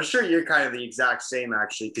 I'm sure you're kind of the exact same,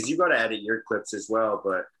 actually, because you got to edit your clips as well.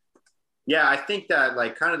 But yeah, I think that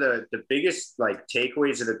like kind of the biggest like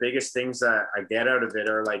takeaways, or the biggest things that I get out of it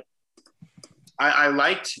are like, I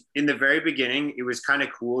liked in the very beginning, it was kind of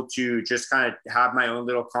cool to just kind of have my own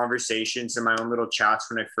little conversations and my own little chats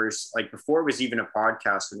when I first, like before it was even a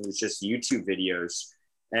podcast, when it was just YouTube videos.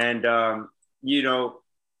 And, you know,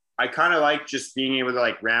 I kind of like just being able to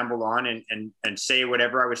like ramble on and say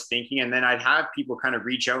whatever I was thinking. And then I'd have people kind of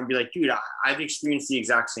reach out and be like, dude, I've experienced the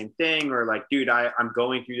exact same thing. Or like, dude, I'm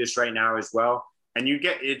going through this right now as well. and you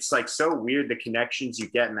get, it's like so weird the connections you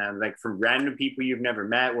get, man, like from random people you've never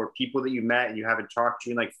met, or people that you met and you haven't talked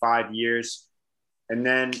to in like 5 years. And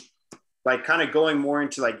then like kind of going more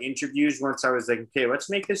into like interviews, once I was like, okay, let's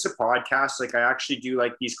make this a podcast. Like I actually do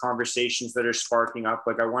like these conversations that are sparking up.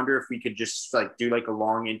 Like I wonder if we could just like do like a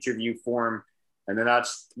long interview form. And then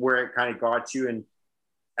that's where it kind of got to.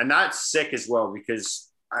 And that's sick as well, because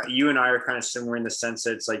you and I are kind of similar in the sense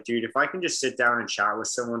that it's like, dude, if I can just sit down and chat with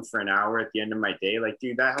someone for an hour at the end of my day, like,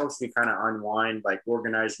 dude, that helps me kind of unwind, like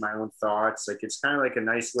organize my own thoughts. Like, it's kind of like a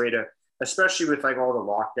nice way to, especially with like all the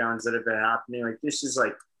lockdowns that have been happening, like this is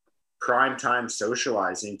like prime time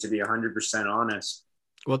socializing, to be 100% honest.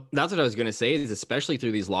 Well, that's what I was going to say, is especially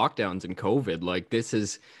through these lockdowns and COVID, like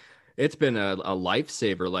it's been a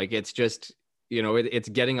lifesaver. Like it's just, you know, it's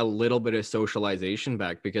getting a little bit of socialization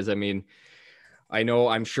back, because I mean,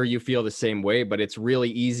 I'm sure you feel the same way, but it's really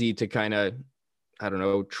easy to kind of, I don't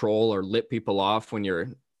know, troll or lip people off when you're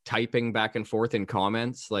typing back and forth in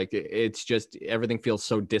comments. Like it's just, everything feels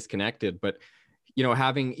so disconnected. But, you know,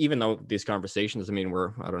 even though these conversations, I mean,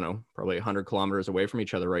 we're, I don't know, probably 100 kilometers away from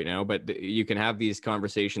each other right now, but you can have these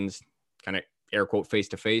conversations kind of air quote face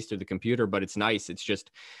to face through the computer, but it's nice. It's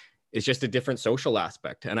just a different social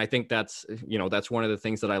aspect. And I think that's one of the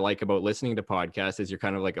things that I like about listening to podcasts, is you're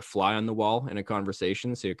kind of like a fly on the wall in a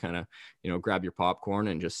conversation. So you kind of, you know, grab your popcorn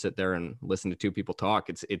and just sit there and listen to two people talk.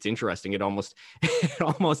 It's interesting. It almost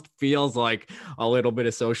feels like a little bit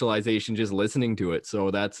of socialization just listening to it.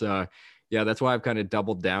 So that's that's why I've kind of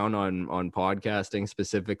doubled down on podcasting,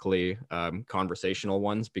 specifically conversational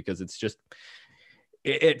ones, because it's just,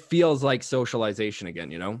 it feels like socialization again,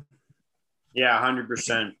 you know? Yeah,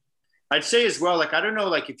 100%. I'd say as well, like, I don't know,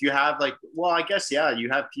 like if you have like, well, I guess, yeah, you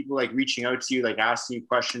have people like reaching out to you, like asking you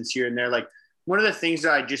questions here and there. Like one of the things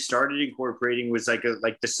that I just started incorporating was like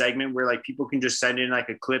the segment where like people can just send in like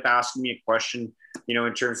a clip asking me a question, you know,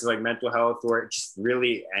 in terms of like mental health or just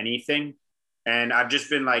really anything. And I've just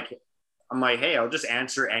been like, I'm like, hey, I'll just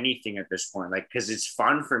answer anything at this point, like, because it's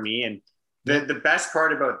fun for me. And the best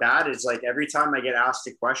part about that is like every time I get asked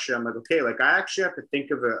a question, I'm like, okay, like I actually have to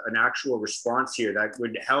think of an actual response here that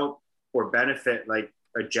would help or benefit like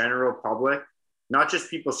a general public, not just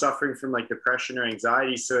people suffering from like depression or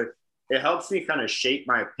anxiety. So it helps me kind of shape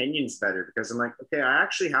my opinions better, because I'm like, okay, I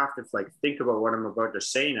actually have to like think about what I'm about to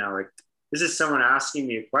say now. Like this is someone asking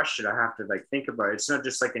me a question. I have to like think about it. It's not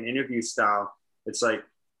just like an interview style. It's like,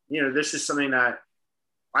 you know, this is something that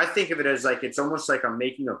I think of it as like, it's almost like I'm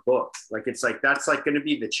making a book. Like, it's like, that's like going to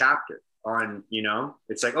be the chapter on, you know,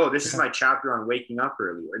 it's like, oh, this is my chapter on waking up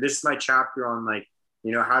early, or this is my chapter on like,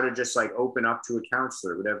 you know, how to just like open up to a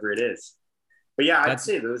counselor, whatever it is. But yeah, I'd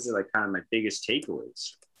say those are like kind of my biggest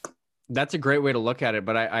takeaways. That's a great way to look at it.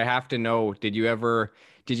 But I have to know, did you ever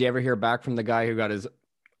hear back from the guy who got his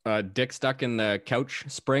dick stuck in the couch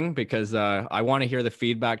spring? Because I want to hear the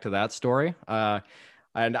feedback to that story.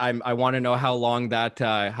 And I want to know how long that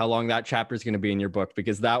chapter is going to be in your book,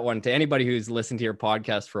 because that one, to anybody who's listened to your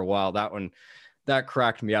podcast for a while, that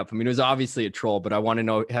cracked me up. I mean, it was obviously a troll, but I want to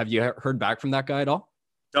know, have you heard back from that guy at all?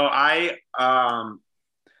 So I don't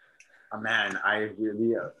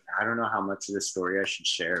know how much of the story I should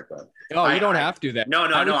share, but you don't have to. That no,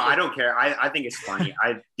 I don't care. I think it's funny.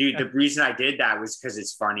 The reason I did that was because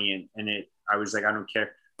it's funny, and I was like, I don't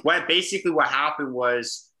care. What happened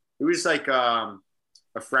was, it was like a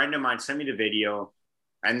friend of mine sent me the video,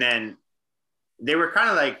 and then they were kind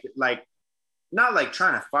of like not like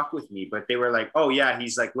trying to fuck with me, but they were like, oh yeah,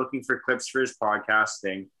 he's like looking for clips for his podcast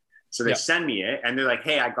thing. So they send me it, and they're like,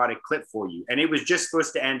 hey, I got a clip for you. And it was just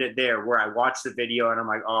supposed to end it there, where I watched the video and I'm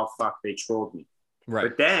like, oh fuck, they trolled me. Right.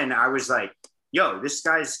 But then I was like, yo, this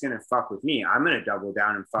guy's going to fuck with me. I'm going to double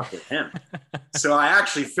down and fuck with him. So I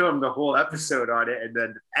actually filmed the whole episode on it, and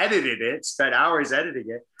then edited it, spent hours editing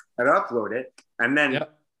it, and upload it. And then,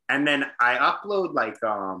 I upload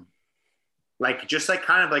like just like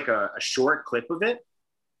kind of like a short clip of it.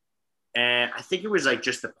 And I think it was like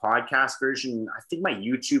just the podcast version. I think my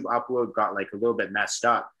YouTube upload got like a little bit messed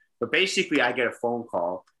up, but basically I get a phone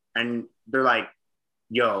call and they're like,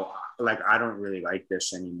 yo, like, I don't really like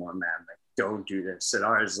this anymore, man. Like, don't do this. And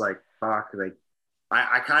I was like, fuck, like,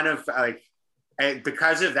 I kind of like,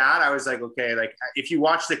 because of that, I was like, okay, like if you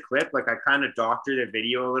watch the clip, like I kind of doctored the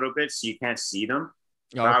video a little bit so you can't see them.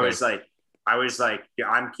 Oh, okay. I was like, yeah,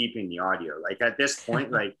 I'm keeping the audio. Like at this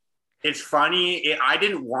point, like, it's funny. I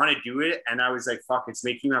didn't want to do it. And I was like, fuck, it's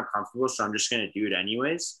making me uncomfortable. So I'm just going to do it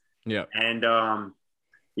anyways. Yeah. And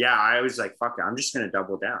I was like, fuck it, I'm just going to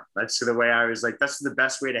double down. That's the way I was like, that's the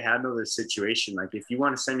best way to handle this situation. Like, if you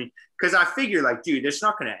want to send me, because I figure like, dude, it's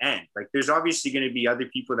not going to end. Like, there's obviously going to be other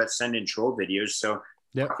people that send in troll videos. So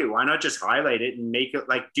Yeah. Okay, why not just highlight it and make it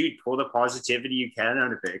like, dude, pull the positivity you can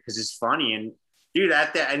out of it because it's funny. And dude,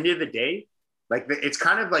 at the end of the day, like it's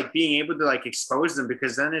kind of like being able to like expose them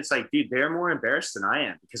because then it's like, dude, they're more embarrassed than I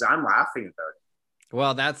am because I'm laughing about it.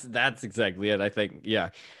 Well, that's exactly it. I think, yeah.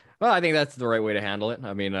 Well, I think that's the right way to handle it.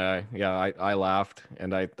 I mean, yeah, I laughed,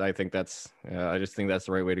 and I think I just think that's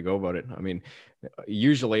the right way to go about it. I mean,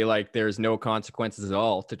 usually like there's no consequences at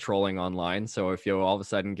all to trolling online. So if you all of a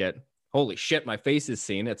sudden get, holy shit, my face is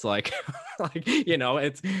seen, it's like, like,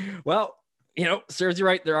 it's, well, serves you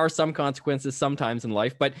right. There are some consequences sometimes in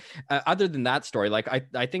life, but other than that story, like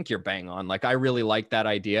I think you're bang on. Like I really like that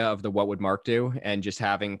idea of the what would Mark do and just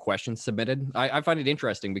having questions submitted. I find it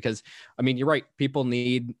interesting because I mean, you're right. People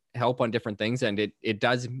need help on different things, and it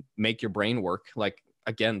does make your brain work. Like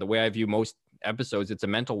again, the way I view most episodes, it's a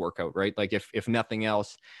mental workout, right? Like if nothing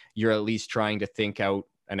else, you're at least trying to think out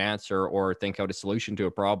an answer or think out a solution to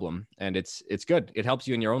a problem, and it's good. It helps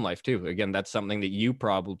you in your own life too. Again, that's something that you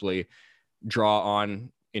probably draw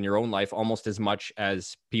on in your own life almost as much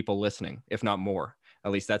as people listening, if not more. At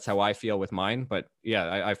least that's how I feel with mine. But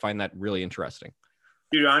yeah, I find that really interesting.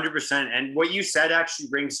 Dude, 100%. And what you said actually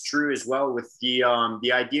rings true as well with the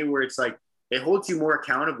idea where it's like it holds you more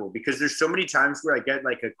accountable because there's so many times where I get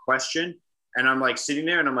like a question and I'm like sitting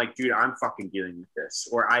there and I'm like, dude, I'm fucking dealing with this,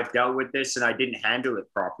 or I've dealt with this and I didn't handle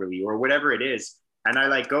it properly, or whatever it is. And I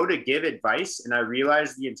like go to give advice and I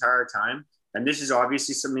realize the entire time, and this is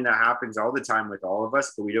obviously something that happens all the time with all of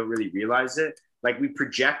us, but we don't really realize it. Like we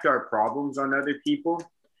project our problems on other people.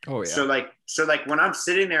 Oh yeah. So like when I'm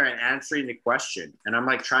sitting there and answering the question and I'm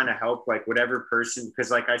like trying to help like whatever person,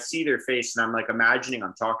 because like I see their face and I'm like imagining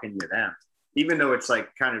I'm talking to them, even though it's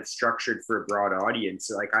like kind of structured for a broad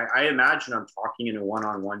audience. Like I imagine I'm talking in a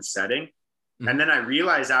one-on-one setting. Mm-hmm. And then I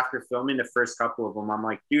realize after filming the first couple of them, I'm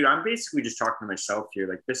like, dude, I'm basically just talking to myself here.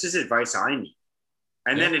 Like this is advice I need.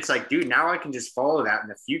 And then it's like, dude, now I can just follow that in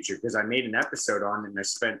the future because I made an episode on it and I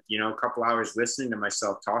spent, a couple hours listening to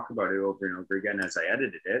myself talk about it over and over again as I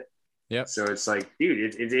edited it. Yeah. So it's like,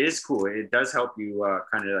 dude, it is cool. It does help you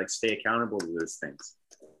kind of like stay accountable to those things.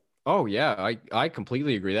 Oh yeah, I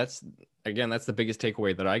completely agree. That's the biggest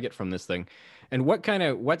takeaway that I get from this thing. And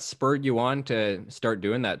what spurred you on to start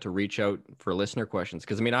doing that, to reach out for listener questions?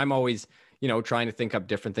 Because I mean, I'm always, trying to think up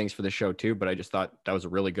different things for the show too, but I just thought that was a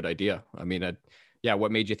really good idea. I mean, yeah,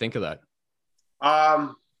 what made you think of that?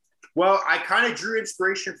 Well, I kind of drew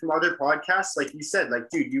inspiration from other podcasts. Like you said, like,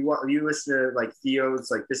 dude, you listen to like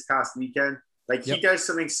Theo's, like this past weekend, like he does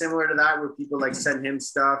something similar to that where people like send him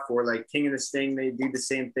stuff, or like King of the Sting, they do the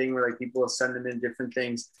same thing where like people will send them in different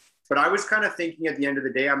things. But I was kind of thinking at the end of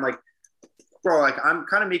the day, I'm like, bro, like I'm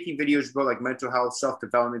kind of making videos about like mental health,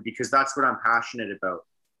 self-development, because that's what I'm passionate about.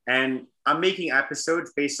 And I'm making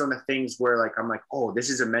episodes based on the things where like, I'm like, oh, this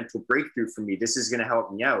is a mental breakthrough for me. This is going to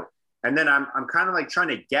help me out. And then I'm kind of like trying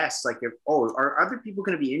to guess like, are other people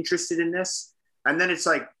going to be interested in this? And then it's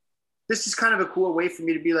like, this is kind of a cool way for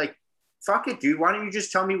me to be like, fuck it, dude. Why don't you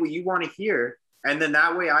just tell me what you want to hear? And then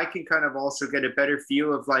that way I can kind of also get a better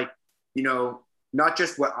feel of like, not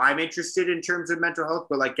just what I'm interested in terms of mental health,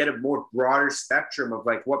 but like get a more broader spectrum of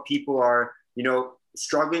like what people are,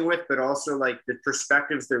 struggling with, but also like the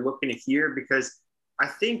perspectives they're looking to hear. Because I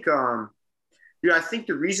think, I think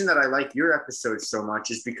the reason that I like your episodes so much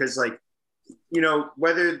is because like,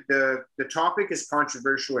 whether the topic is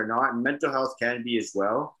controversial or not, and mental health can be as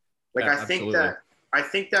well. Like, yeah, I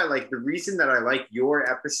think that like the reason that I like your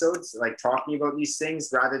episodes, like talking about these things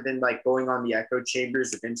rather than like going on the echo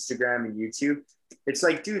chambers of Instagram and YouTube, it's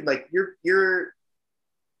like, dude, like you're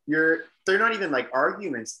they're not even like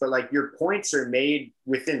arguments, but like your points are made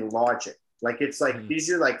within logic. Like, it's like,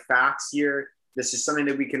 these are like facts here. This is something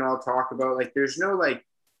that we can all talk about. Like, there's no like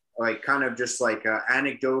kind of just like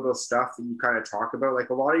anecdotal stuff that you kind of talk about. Like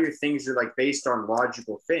a lot of your things are like based on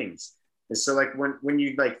logical things. And so like when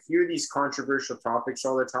you like hear these controversial topics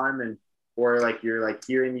all the time, or like you're like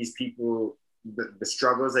hearing these people, the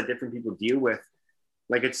struggles that different people deal with,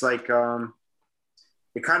 like it's like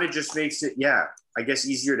it kind of just makes it, I guess,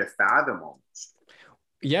 easier to fathom almost.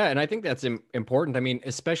 Yeah, and I think that's important. I mean,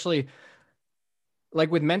 especially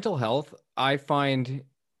like with mental health, I find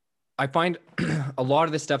a lot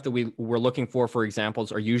of the stuff that we're looking for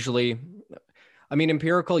examples are usually, I mean,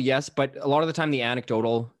 empirical, yes, but a lot of the time the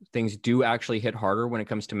anecdotal things do actually hit harder when it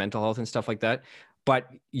comes to mental health and stuff like that. But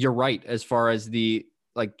you're right, as far as the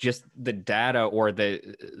like just the data or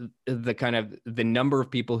the kind of the number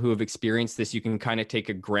of people who have experienced this, you can kind of take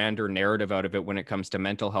a grander narrative out of it when it comes to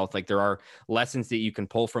mental health. Like there are lessons that you can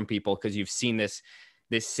pull from people because you've seen this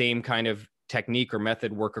same kind of technique or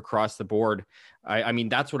method work across the board. I mean,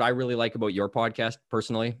 that's what I really like about your podcast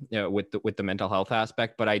personally, with the mental health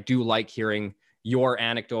aspect. But I do like hearing your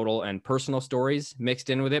anecdotal and personal stories mixed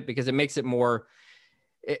in with it, because it makes it more,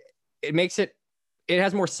 it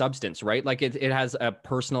has more substance, right? Like it has a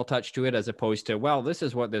personal touch to it, as opposed to, well, this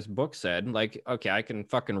is what this book said. Like, okay, I can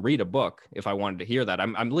fucking read a book if I wanted to hear that.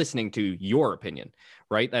 I'm listening to your opinion,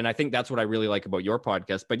 right? And I think that's what I really like about your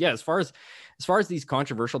podcast. But yeah, as far as these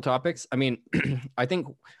controversial topics, I mean, I think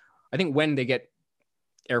when they get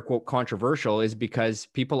air quote controversial is because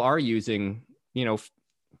people are using,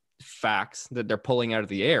 facts that they're pulling out of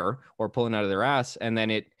the air or pulling out of their ass, and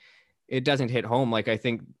then it doesn't hit home. Like, I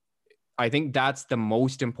think that's the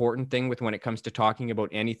most important thing with when it comes to talking about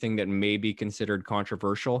anything that may be considered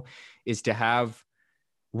controversial, is to have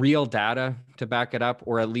real data to back it up,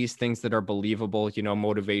 or at least things that are believable,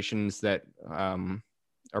 motivations that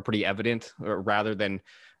are pretty evident, rather than,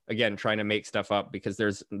 again, trying to make stuff up, because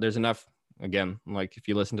there's enough, again, like if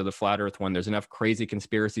you listen to the flat earth one, there's enough crazy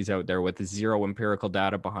conspiracies out there with zero empirical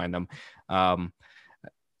data behind them.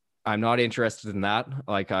 I'm not interested in that.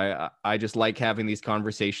 Like, I just like having these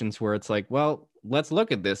conversations where it's like, well, let's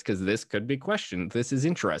look at this because this could be questioned. This is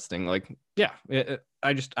interesting. Like, yeah,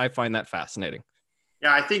 I find that fascinating.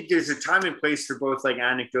 Yeah, I think there's a time and place for both like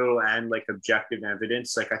anecdotal and like objective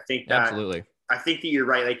evidence. Like, I think that absolutely. I think that you're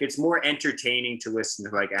right. Like, it's more entertaining to listen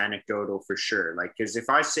to like anecdotal for sure. Like, because if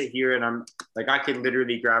I sit here and I'm like, I could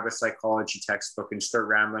literally grab a psychology textbook and start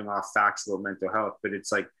rambling off facts about mental health, but it's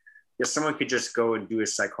like, if someone could just go and do a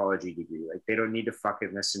psychology degree, like they don't need to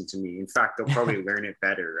fucking listen to me. In fact, they'll probably learn it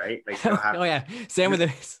better, right? Like, they'll have... Oh yeah, same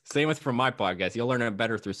with from my podcast. You'll learn it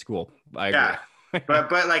better through school. I agree.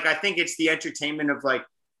 but like, I think it's the entertainment of like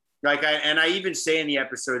I even say in the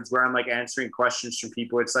episodes where I'm like answering questions from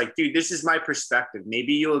people, it's like, dude, this is my perspective.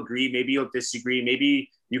 Maybe you'll agree, maybe you'll disagree, maybe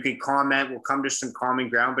you can comment, we'll come to some common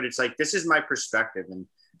ground, but it's like, this is my perspective. And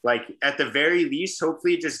like, at the very least,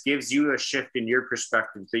 hopefully it just gives you a shift in your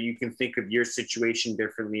perspective so you can think of your situation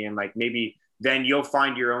differently. And like, maybe then you'll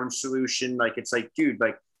find your own solution. Like, it's like, dude,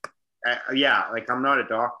 like, yeah, like, I'm not a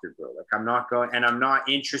doctor, bro. Like, I'm not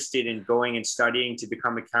interested in going and studying to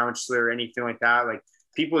become a counselor or anything like that. Like,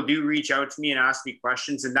 people do reach out to me and ask me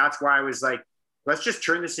questions. And that's why I was like, let's just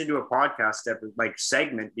turn this into a podcast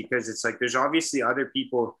segment, because it's like, there's obviously other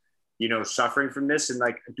people, suffering from this. And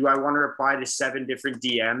like, do I want to reply to 7 different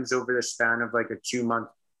DMs over the span of like a 2-month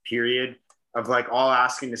period of like all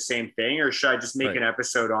asking the same thing? Or should I just make an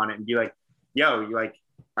episode on it and be like, yo,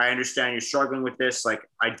 I understand you're struggling with this. Like,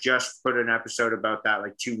 I just put an episode about that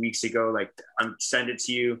like 2 weeks ago. Like, I'm send it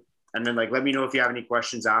to you. And then like, let me know if you have any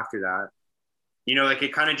questions after that. Like,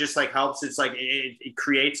 it kind of just like helps. It's like, it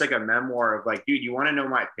creates like a memoir of like, dude, you want to know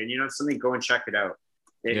my opinion on something? Go and check it out.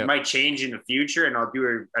 It might change in the future and I'll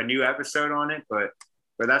do a new episode on it, but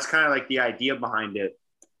that's kind of like the idea behind it.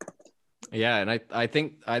 Yeah. And I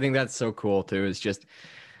think that's so cool too. It's just,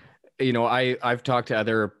 I've talked to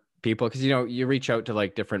other people, because, you reach out to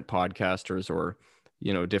like different podcasters or,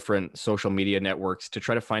 different social media networks to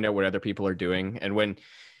try to find out what other people are doing. And when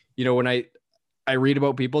I read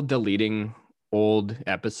about people deleting old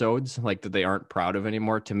episodes like that they aren't proud of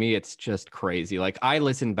anymore, to me it's just crazy. Like, I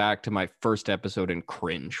listen back to my first episode and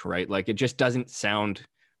cringe, right? Like, it just doesn't sound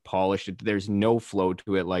polished. There's no flow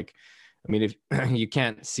to it. Like, I mean, if you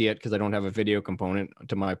can't see it because I don't have a video component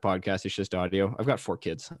to my podcast, it's just audio. I've got 4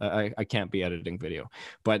 kids. I can't be editing video.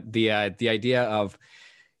 But the idea of,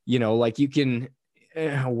 like, you can,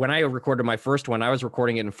 when I recorded my first one, I was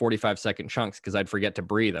recording it in 45-second chunks because I'd forget to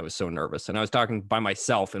breathe. I was so nervous. And I was talking by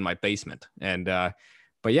myself in my basement. And,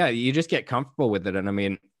 but yeah, you just get comfortable with it. And I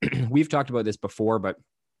mean, we've talked about this before, but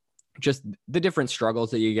just the different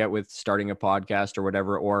struggles that you get with starting a podcast or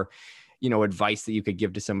whatever, or, advice that you could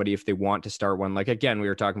give to somebody if they want to start one. Like, again, we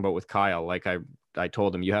were talking about with Kyle, like I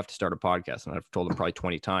told him, you have to start a podcast, and I've told him probably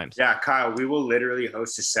 20 times. Yeah, Kyle, we will literally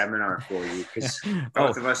host a seminar for you, because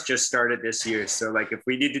both of us just started this year. So like, if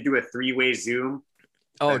we need to do a 3-way Zoom,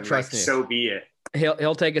 trust me, so be it.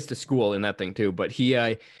 He'll take us to school in that thing too. But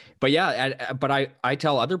I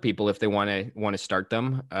tell other people if they want to start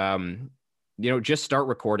them, just start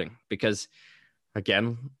recording, because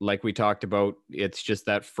again, like we talked about, it's just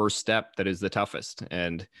that first step that is the toughest.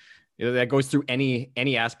 And that goes through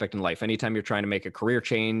any aspect in life. Anytime you're trying to make a career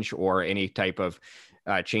change or any type of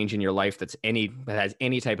change in your life that has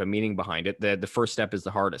any type of meaning behind it, the first step is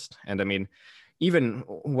the hardest. And I mean, even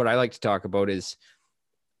what I like to talk about is,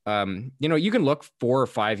 you can look 4 or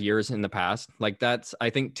 5 years in the past. Like, I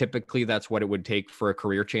think typically that's what it would take for a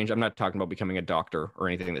career change. I'm not talking about becoming a doctor or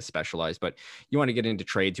anything that's specialized, but you want to get into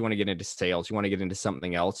trades, you want to get into sales, you want to get into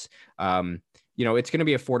something else. It's going to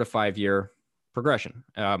be a 4 to 5 year progression.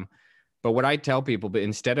 But what I tell people, but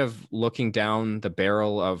instead of looking down the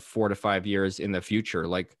barrel of 4 to 5 years in the future,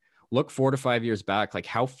 like look 4 to 5 years back, like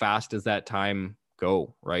how fast does that time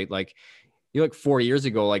go, right? Like you look 4 years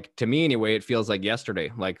ago, like to me anyway, it feels like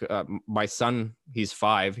yesterday. Like my son, he's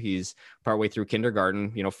 5, he's partway through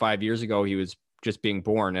kindergarten. 5 years ago, he was just being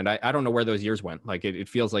born. And I don't know where those years went. Like it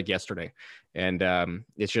feels like yesterday. And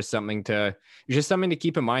it's just something to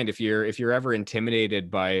keep in mind if you're ever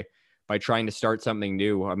intimidated by trying to start something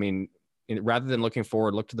new. I mean, rather than looking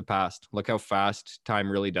forward, look to the past. Look how fast time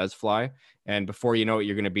really does fly. And before you know it,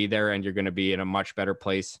 you're going to be there, and you're going to be in a much better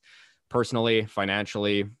place personally,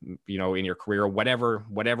 financially, in your career,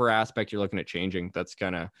 whatever aspect you're looking at changing. That's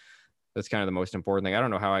kind of the most important thing. I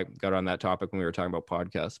don't know how I got on that topic when we were talking about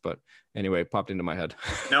podcasts, but anyway, it popped into my head.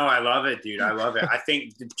 No, I love it, dude. I love it. I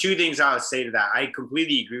think the two things I would say to that, I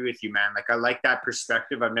completely agree with you, man. Like, I like that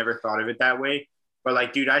perspective. I've never thought of it that way. But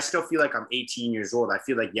like, dude, I still feel like I'm 18 years old. I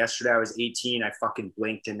feel like yesterday I was 18. I fucking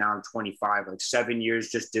blinked and now I'm 25. Like 7 years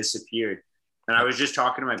just disappeared. And I was just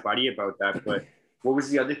talking to my buddy about that. But what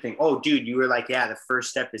was the other thing? Oh, dude, you were like, yeah, the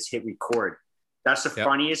first step is hit record. That's the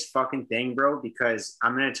funniest fucking thing, bro, because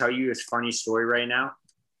I'm going to tell you this funny story right now.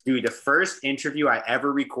 Dude, the first interview I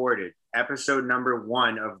ever recorded, episode number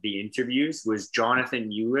 1 of the interviews, was Jonathan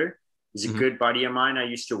Mueller. He's a good buddy of mine I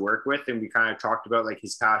used to work with. And we kind of talked about like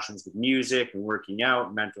his passions with music and working out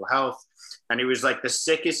and mental health. And it was like the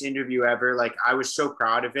sickest interview ever. Like I was so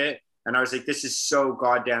proud of it. And I was like, this is so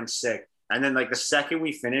goddamn sick. And then like the second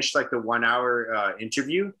we finished like the 1 hour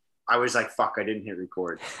interview, I was like, fuck, I didn't hit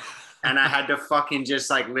record. And I had to fucking just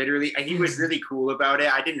like literally, he was really cool about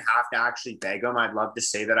it. I didn't have to actually beg him. I'd love to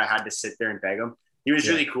say that I had to sit there and beg him. He was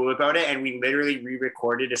really cool about it. And we literally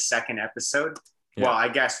re-recorded a second episode. Yeah. Well, I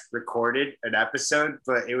guess recorded an episode,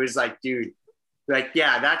 but it was like, dude, like,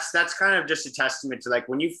 yeah, that's kind of just a testament to like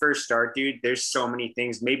when you first start, dude, there's so many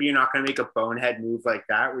things. Maybe you're not going to make a bonehead move like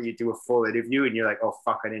that where you do a full interview and you're like, oh,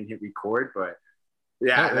 fuck, I didn't hit record. But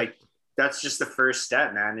yeah, like that's just the first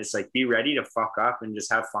step, man. It's like, be ready to fuck up and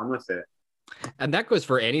just have fun with it. And that goes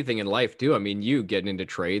for anything in life too. I mean, you getting into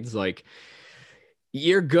trades, like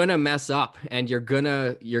you're gonna mess up and you're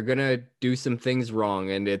gonna do some things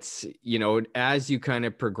wrong. And it's, as you kind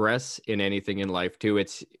of progress in anything in life too,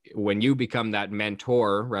 it's when you become that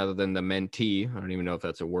mentor rather than the mentee. I don't even know if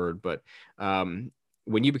that's a word, but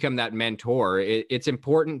when you become that mentor, it's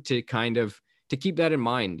important to kind of to keep that in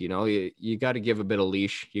mind. You got to give a bit of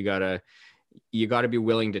leash. You got to be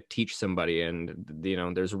willing to teach somebody, and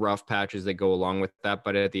there's rough patches that go along with that.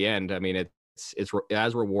 But at the end, I mean, it's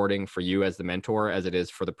as rewarding for you as the mentor as it is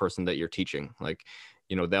for the person that you're teaching. Like,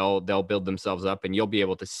 they'll build themselves up, and you'll be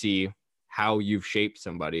able to see how you've shaped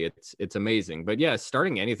somebody. It's amazing. But yeah,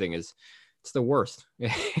 starting anything it's the worst.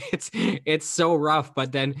 It's so rough,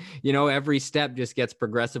 but then, every step just gets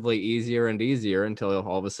progressively easier and easier until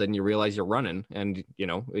all of a sudden you realize you're running and, you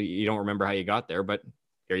don't remember how you got there, but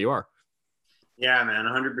here you are. Yeah, man,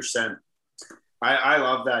 100%. I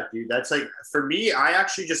love that, dude. That's like, for me, I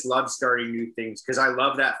actually just love starting new things because I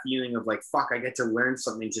love that feeling of like, fuck, I get to learn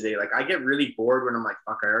something today. Like I get really bored when I'm like,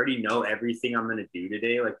 fuck, I already know everything I'm going to do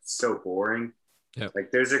today. Like it's so boring. Yep.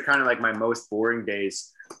 Like those are kind of like my most boring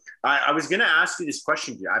days. I was going to ask you this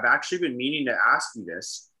question, dude. I've actually been meaning to ask you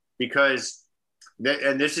this because,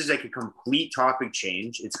 and this is like a complete topic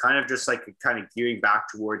change. It's kind of just like kind of gearing back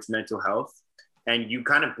towards mental health. And you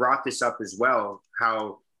kind of brought this up as well,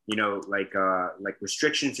 how, like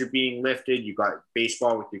restrictions are being lifted. You got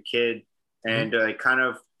baseball with your kid and kind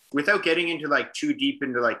of without getting into like too deep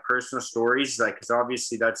into like personal stories, like, cause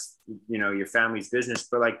obviously that's, your family's business,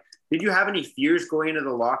 but like, did you have any fears going into the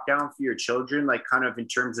lockdown for your children, like kind of in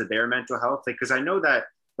terms of their mental health? Like, cause I know that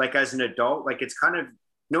like as an adult, like it's kind of,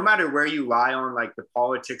 no matter where you lie on like the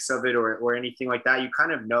politics of it or anything like that, you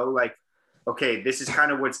kind of know like, okay, this is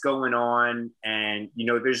kind of what's going on. And,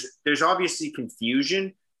 there's obviously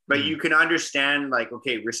confusion, but you can understand like,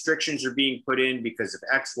 okay, restrictions are being put in because of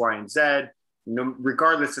X, Y, and Z,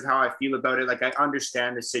 regardless of how I feel about it. Like I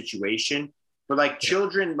understand the situation, but like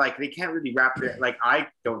children, like they can't really wrap their, like, I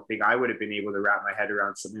don't think I would have been able to wrap my head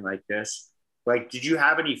around something like this. Like, did you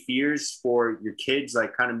have any fears for your kids,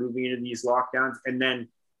 like kind of moving into these lockdowns? And then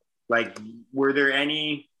like, were there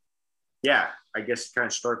any, I guess kind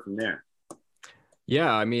of start from there.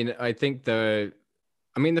 Yeah. I mean, I think the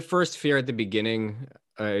first fear at the beginning,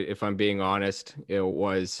 if I'm being honest, it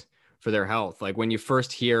was for their health. Like when you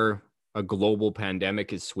first hear a global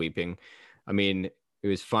pandemic is sweeping, I mean, it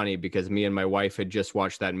was funny because me and my wife had just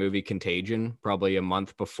watched that movie Contagion probably a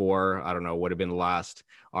month before, I don't know, would have been last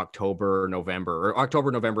October, November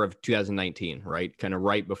of 2019, right? Kind of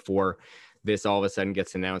right before this all of a sudden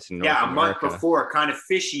gets announced in North Yeah, a America. month before. Kind of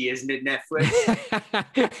fishy, isn't it, Netflix?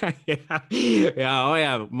 Yeah. Oh,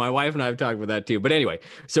 yeah. My wife and I have talked about that too. But anyway,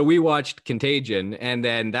 so we watched Contagion, and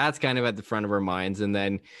then that's kind of at the front of our minds. And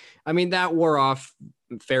then, I mean, that wore off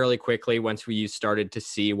fairly quickly once we started to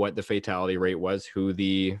see what the fatality rate was, who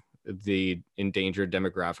the endangered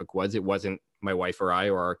demographic was. It wasn't my wife or I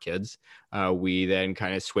or our kids. We then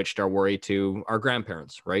kind of switched our worry to our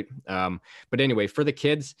grandparents, right? But anyway, for the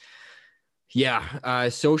kids, yeah,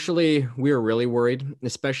 socially, we were really worried,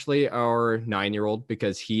 especially our 9-year-old,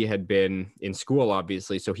 because he had been in school,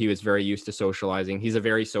 obviously. So he was very used to socializing. He's a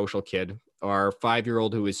very social kid. Our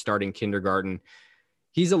 5-year-old, who is starting kindergarten,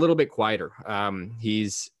 he's a little bit quieter.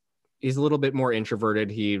 He's a little bit more introverted.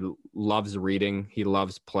 He loves reading. He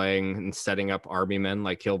loves playing and setting up army men.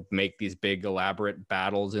 Like, he'll make these big elaborate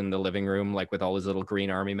battles in the living room, like with all his little green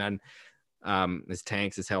army men, his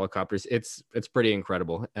tanks, his helicopters. It's pretty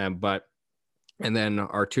incredible. And then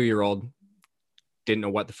our 2-year-old didn't know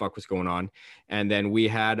what the fuck was going on. And then we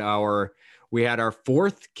had our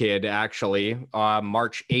 4th kid actually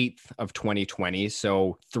March 8th of 2020.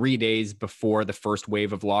 So 3 days before the first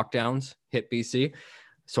wave of lockdowns hit BC.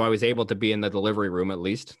 So I was able to be in the delivery room, at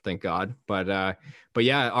least, thank God. But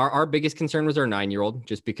yeah, our biggest concern was our 9-year-old,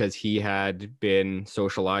 just because he had been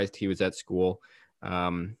socialized. He was at school.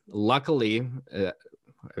 Luckily, I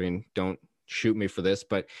mean, don't shoot me for this,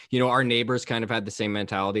 but our neighbors kind of had the same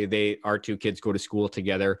mentality. Our 2 kids go to school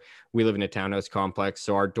together. We live in a townhouse complex,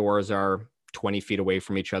 so our doors are 20 feet away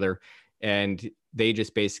from each other. And they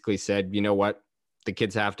just basically said, you know what, the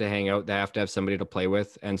kids have to hang out. They have to have somebody to play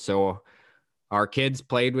with. And so our kids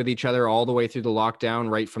played with each other all the way through the lockdown,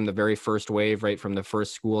 right from the very first wave, right from the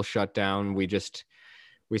first school shutdown. We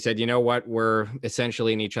said, you know what, we're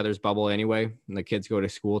essentially in each other's bubble anyway. And the kids go to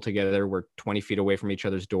school together. We're 20 feet away from each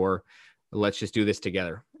other's door. Let's just do this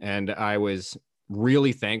together. And I was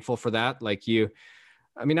really thankful for that. Like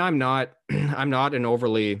I mean, I'm not an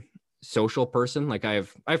overly social person. Like I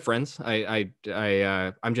have friends. I'm not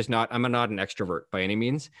an extrovert by any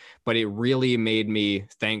means, but it really made me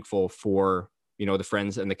thankful for, the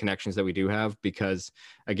friends and the connections that we do have, because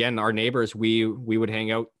again, our neighbors, we would hang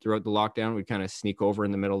out throughout the lockdown. We'd kind of sneak over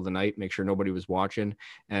in the middle of the night, make sure nobody was watching,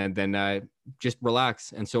 and then just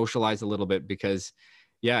relax and socialize a little bit, because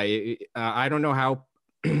yeah, I don't know how,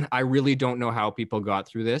 I really don't know how people got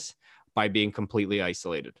through this by being completely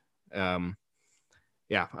isolated.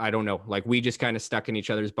 Yeah, I don't know. Like, we just kind of stuck in each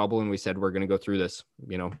other's bubble, and we said, we're going to go through this,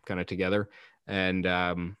 kind of together. And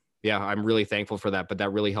yeah, I'm really thankful for that, but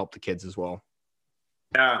that really helped the kids as well.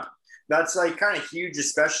 Yeah, that's like kind of huge,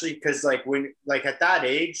 especially because like when, like at that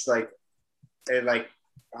age, like,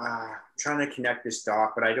 trying to connect this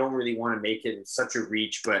dot, but I don't really want to make it such a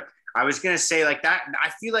reach, but I was going to say like that, I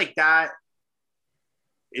feel like that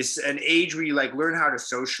is an age where you like learn how to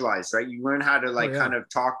socialize, right? You learn how to like kind of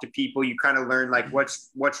talk to people. You kind of learn like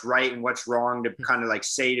what's right and what's wrong to kind of like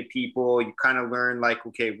say to people. You kind of learn like,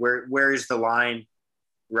 okay, where is the line,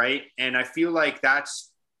 right? And I feel like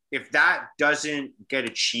if that doesn't get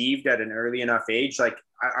achieved at an early enough age, like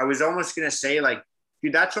I was almost going to say like,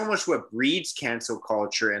 dude, that's almost what breeds cancel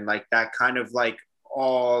culture, and like that kind of like,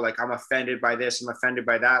 oh, like I'm offended by this, I'm offended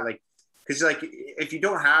by that. Like, because like if you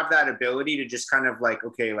don't have that ability to just kind of like,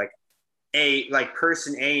 okay, like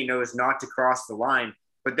person A knows not to cross the line,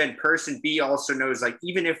 but then person B also knows like,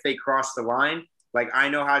 even if they cross the line, like I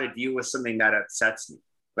know how to deal with something that upsets me.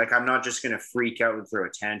 Like I'm not just going to freak out and throw a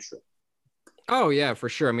tantrum. Oh yeah, for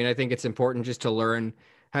sure. I mean, I think it's important just to learn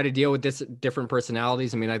how to deal with different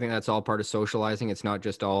personalities. I mean, I think that's all part of socializing. It's not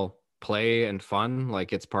just all play and fun.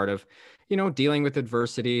 Like, it's part of, dealing with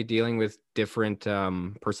adversity, dealing with different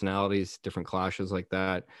personalities, different clashes like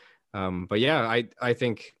that. But yeah, I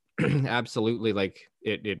think absolutely, like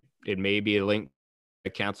it may be linked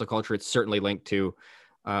to cancel culture. It's certainly linked to,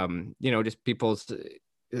 just people's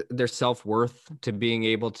their self-worth, to being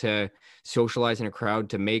able to socialize in a crowd,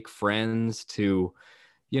 to make friends, to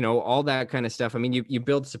all that kind of stuff. I mean, you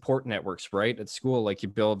build support networks, right? At school, like you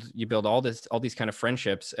build all these kind of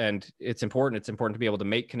friendships, and it's important to be able to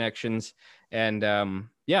make connections. And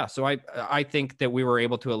yeah, so I think that we were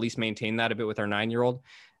able to at least maintain that a bit with our 9-year-old.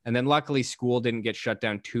 And then luckily school didn't get shut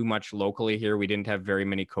down too much locally here. We didn't have very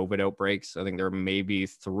many COVID outbreaks. I think there were maybe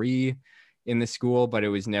 3 in the school, but it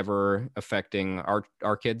was never affecting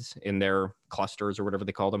our kids in their clusters or whatever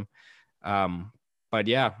they call them. But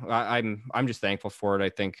yeah, I'm just thankful for it. I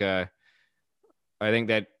think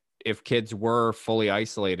that if kids were fully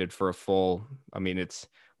isolated for it's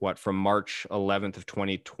from March 11th of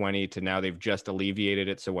 2020 to now, they've just alleviated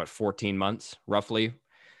it. So 14 months roughly.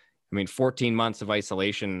 I mean, 14 months of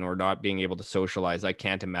isolation or not being able to socialize, I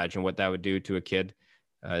can't imagine what that would do to a kid,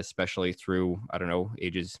 especially through, I don't know,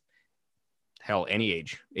 ages, hell, any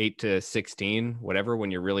age, 8 to 16, whatever, when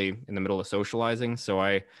you're really in the middle of socializing.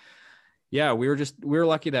 So yeah, we were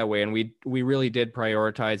lucky that way. And we really did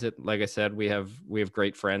prioritize it. Like I said, we have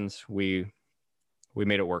great friends. We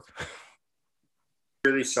made it work.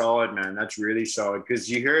 Really solid, man. That's really solid. Cause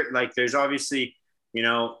you hear it, like, there's obviously, you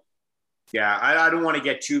know, yeah, I don't want to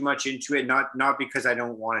get too much into it. Not because I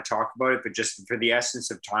don't want to talk about it, but just for the essence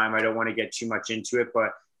of time, I don't want to get too much into it.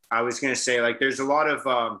 But I was going to say, like, there's a lot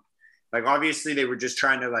of, like, obviously they were just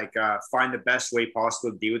trying to like find the best way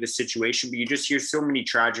possible to deal with the situation. But you just hear so many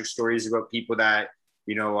tragic stories about people that,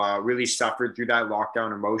 you know, really suffered through that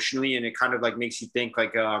lockdown emotionally. And it kind of like makes you think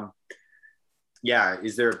like, yeah,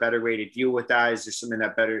 is there a better way to deal with that? Is there something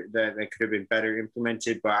that could have been better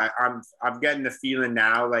implemented? But I'm getting the feeling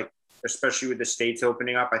now, like, especially with the states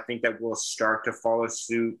opening up, I think that we'll start to follow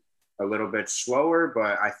suit a little bit slower,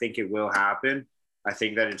 but I think it will happen. I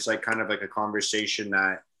think that it's like kind of like a conversation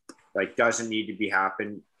that like doesn't need to be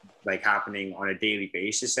happening on a daily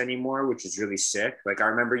basis anymore, which is really sick. Like I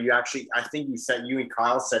remember I think you and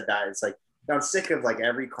Kyle said that. It's like, I'm sick of like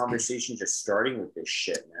every conversation just starting with this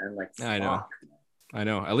shit, man. Like, I know. I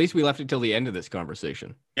know. At least we left it till the end of this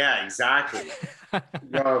conversation. Yeah, exactly.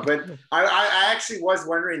 No, but I actually was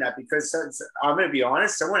wondering that because I'm going to be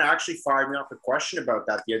honest, someone actually fired me off a question about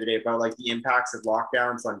that the other day about like the impacts of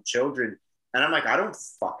lockdowns on children. And I'm like, I don't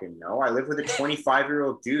fucking know. I live with a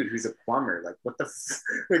 25-year-old dude who's a plumber. Like, what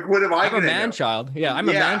like, what am I going to know? I'm a man-child. Yeah, I'm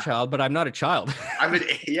a man-child, but I'm not a child. I'm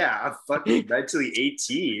fucking mentally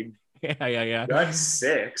 18. Yeah. That's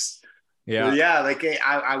 6. Yeah. Like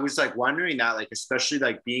I was like wondering that, like, especially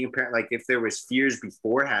like being a parent, like if there was fears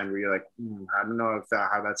beforehand where you're like, I don't know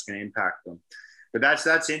how that's going to impact them. But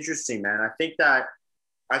that's interesting, man. I think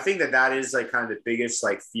that is like kind of the biggest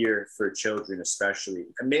like fear for children, especially,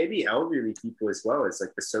 and maybe elderly people as well, is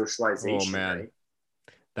like the socialization. Oh man, right?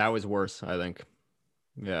 That was worse, I think.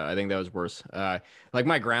 Yeah, I think that was worse. Like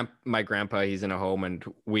my grandpa, he's in a home, and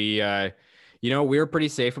we were pretty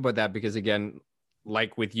safe about that because, again,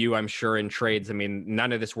 like with you, I'm sure in trades, I mean,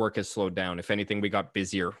 none of this work has slowed down. If anything, we got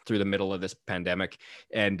busier through the middle of this pandemic.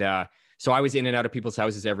 And so I was in and out of people's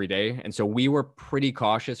houses every day. And so we were pretty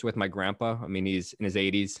cautious with my grandpa. I mean, he's in his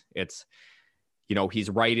 80s. It's, he's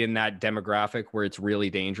right in that demographic where it's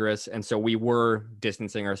really dangerous. And so we were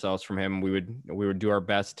distancing ourselves from him. We would do our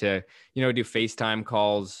best to, do FaceTime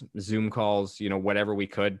calls, Zoom calls, whatever we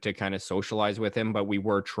could to kind of socialize with him. But we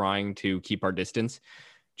were trying to keep our distance.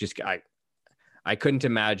 I couldn't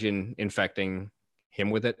imagine infecting him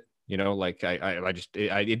with it.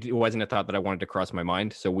 It wasn't a thought that I wanted to cross my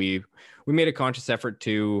mind. So we made a conscious effort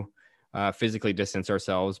to physically distance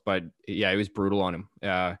ourselves, but yeah, it was brutal on him.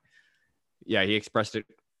 He expressed it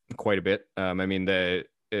quite a bit. I mean, the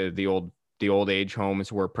old age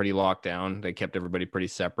homes were pretty locked down. They kept everybody pretty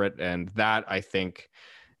separate. And that I think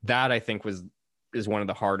is one of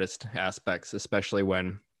the hardest aspects, especially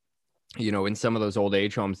when, in some of those old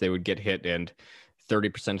age homes, they would get hit and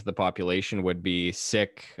 30% of the population would be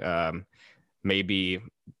sick, maybe,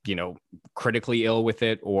 critically ill with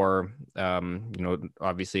it, or,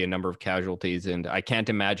 obviously a number of casualties. And I can't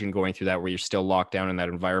imagine going through that where you're still locked down in that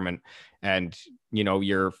environment and,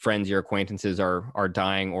 your friends, your acquaintances are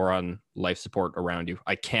dying or on life support around you.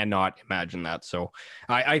 I cannot imagine that. So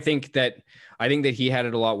I think that he had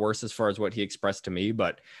it a lot worse as far as what he expressed to me,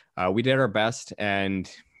 but we did our best. And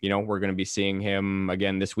we're going to be seeing him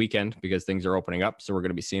again this weekend because things are opening up. So we're going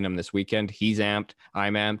to be seeing him this weekend. He's amped.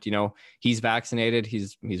 I'm amped. He's vaccinated.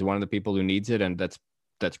 He's one of the people who needs it. And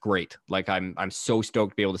that's great. Like I'm so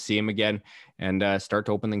stoked to be able to see him again and start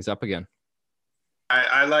to open things up again.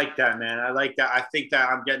 I like that, man. I like that. I think that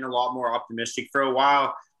I'm getting a lot more optimistic. For a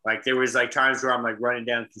while, like there was like times where I'm like running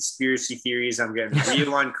down conspiracy theories. I'm getting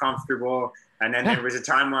real uncomfortable. And then there was a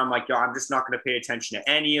time where I'm like, yo, I'm just not going to pay attention to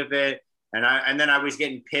any of it. And then I was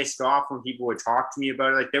getting pissed off when people would talk to me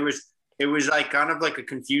about it. Like it was like kind of like a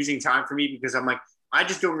confusing time for me because I'm like, I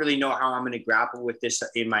just don't really know how I'm going to grapple with this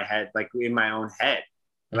in my head, like in my own head.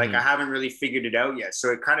 Like I haven't really figured it out yet. So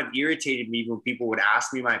it kind of irritated me when people would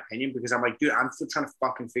ask me my opinion because I'm like, dude, I'm still trying to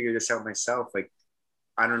fucking figure this out myself. Like,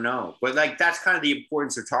 I don't know. But like, that's kind of the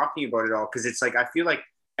importance of talking about it all. Cause it's like, I feel like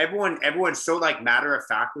everyone's so like matter of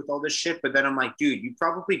fact with all this shit. But then I'm like, dude, you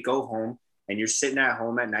probably go home and you're sitting at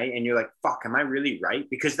home at night and you're like, fuck, am I really right?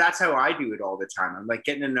 Because that's how I do it all the time. I'm like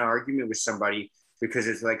getting in an argument with somebody because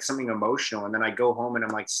it's like something emotional. And then I go home and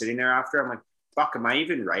I'm like sitting there after, I'm like, fuck, am I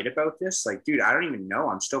even right about this? Like, dude, I don't even know.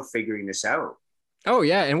 I'm still figuring this out. Oh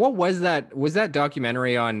yeah, and what was that? Was that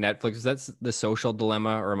documentary on Netflix? That's The Social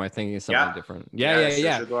Dilemma, or am I thinking of something Yeah. different? Yeah, Yeah. yeah,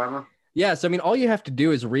 yeah. Social dilemma. Yeah, so I mean, all you have to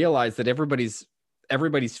do is realize that everybody's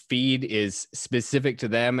feed is specific to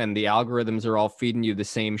them, and the algorithms are all feeding you the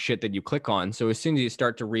same shit that you click on. So as soon as you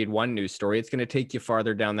start to read one news story, it's going to take you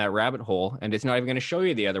farther down that rabbit hole, and it's not even going to show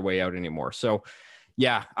you the other way out anymore. So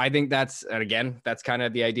yeah, I think that's, and again, that's kind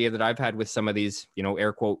of the idea that I've had with some of these,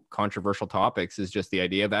 air quote controversial topics, is just the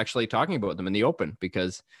idea of actually talking about them in the open,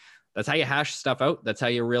 because that's how you hash stuff out. That's how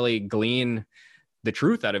you really glean the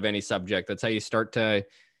truth out of any subject. That's how you start to,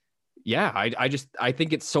 yeah, I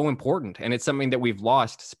think it's so important, and it's something that we've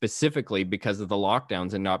lost specifically because of the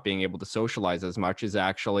lockdowns and not being able to socialize as much, as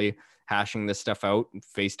actually hashing this stuff out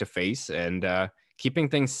face to face, and keeping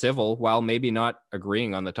things civil while maybe not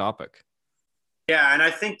agreeing on the topic. Yeah, and I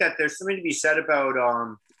think that there's something to be said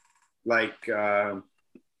about like there's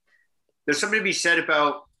something to be said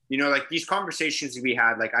about, like these conversations we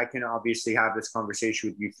had. Like I can obviously have this conversation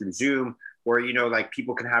with you through Zoom, or like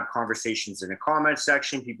people can have conversations in a comment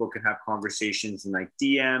section, people can have conversations in like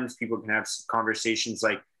DMs, people can have conversations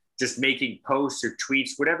like just making posts or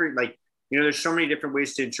tweets, whatever. Like, there's so many different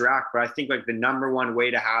ways to interact, but I think like the number one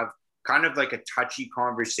way to have kind of like a touchy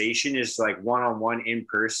conversation is like one-on-one in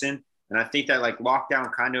person. And I think that like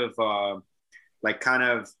lockdown kind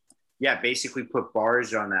of yeah, basically put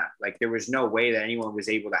bars on that. Like there was no way that anyone was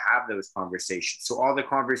able to have those conversations. So all the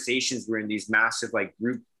conversations were in these massive like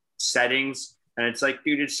group settings. And it's like,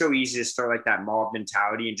 dude, it's so easy to start like that mob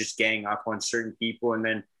mentality and just gang up on certain people. And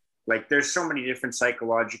then like there's so many different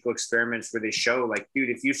psychological experiments where they show like, dude,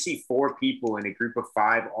 if you see 4 people in a group of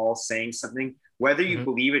 5 all saying something, whether you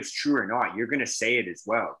believe it's true or not, you're going to say it as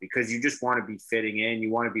well, because you just want to be fitting in, you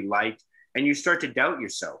want to be liked, and you start to doubt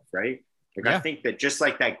yourself, right? Like, yeah. I think that just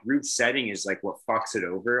like that group setting is like what fucks it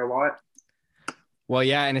over a lot. Well,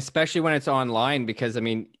 yeah. And especially when it's online, because I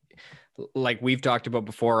mean, like we've talked about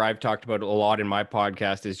before, I've talked about a lot in my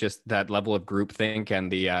podcast, is just that level of groupthink,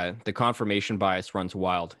 and the confirmation bias runs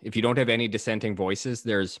wild. If you don't have any dissenting voices,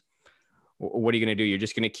 what are you going to do? You're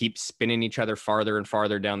just going to keep spinning each other farther and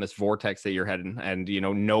farther down this vortex that you're heading. And,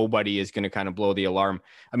 nobody is going to kind of blow the alarm.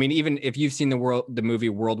 I mean, even if you've seen the movie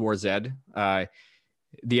World War Z,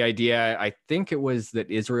 the idea, I think it was,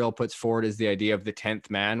 that Israel puts forward, is the idea of the 10th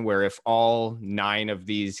man, where if all 9 of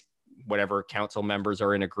these whatever council members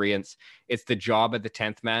are in agreement, it's the job of the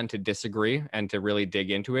 10th man to disagree and to really dig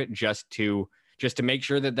into it, just to make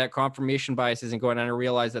sure that confirmation bias isn't going on. I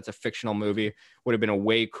realize that's a fictional movie, would have been a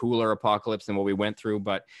way cooler apocalypse than what we went through,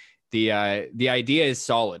 but the idea is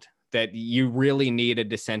solid, that you really need a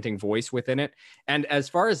dissenting voice within it. And as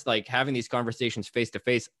far as like having these conversations face to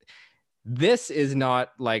face, this is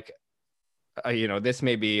not like, this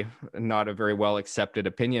may be not a very well accepted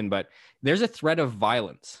opinion, but there's a threat of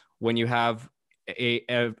violence when you have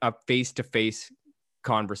a face-to-face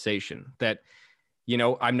conversation. That,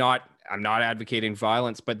 I'm not advocating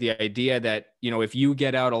violence, but the idea that, if you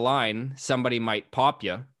get out of line, somebody might pop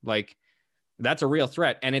you, like that's a real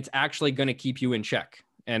threat, and it's actually going to keep you in check.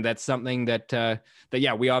 And that's something that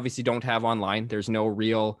yeah, we obviously don't have online. There's no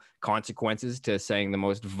real consequences to saying the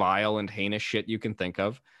most vile and heinous shit you can think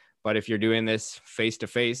of. But if you're doing this face to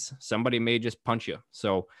face, somebody may just punch you.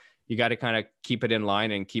 So you got to kind of keep it in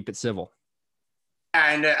line and keep it civil.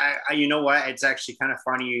 And you know what? It's actually kind of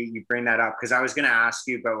funny you bring that up, because I was going to ask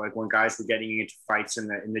you about like when guys were getting into fights in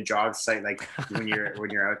the job site, like when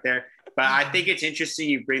you're out there. But I think it's interesting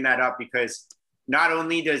you bring that up, because not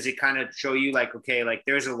only does it kind of show you like, okay, like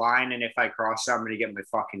there's a line, and if I cross it, I'm going to get my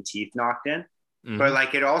fucking teeth knocked in. But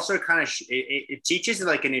like it also kind of it teaches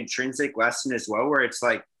like an intrinsic lesson as well, where it's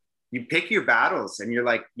like you pick your battles, and you're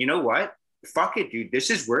like, you know what? Fuck it, dude. This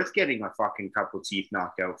is worth getting a fucking couple teeth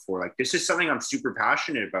knocked out for. Like, this is something I'm super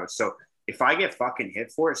passionate about. So if I get fucking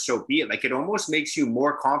hit for it, so be it. Like, it almost makes you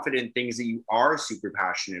more confident in things that you are super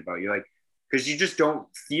passionate about. You're like, because you just don't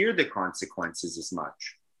fear the consequences as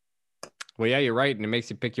much. Well, yeah, you're right. And it makes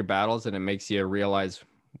you pick your battles, and it makes you realize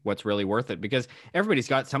what's really worth it, because everybody's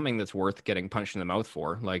got something that's worth getting punched in the mouth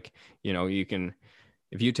for. Like, you can,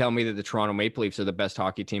 if you tell me that the Toronto Maple Leafs are the best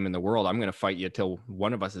hockey team in the world, I'm going to fight you till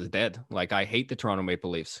one of us is dead. Like, I hate the Toronto Maple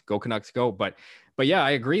Leafs. Go Canucks, go. But yeah,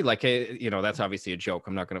 I agree. Like, that's obviously a joke.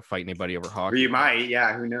 I'm not going to fight anybody over hockey. Or you might,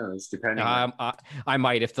 yeah. Who knows? Depending. I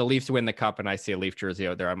might, if the Leafs win the cup and I see a Leaf jersey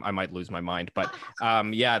out there, I might lose my mind. But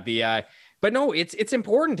yeah, but no, it's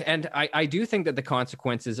important, and I do think that the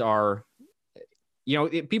consequences are.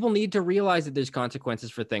 People need to realize that there's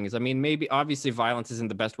consequences for things. I mean, maybe obviously violence isn't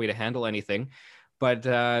the best way to handle anything. But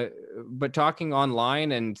talking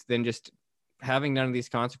online and then just having none of these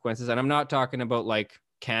consequences, and I'm not talking about like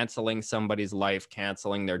canceling somebody's life,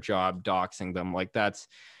 canceling their job, doxing them. Like that's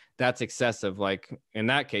excessive. Like in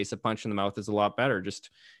that case, a punch in the mouth is a lot better. Just,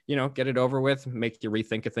 get it over with, make you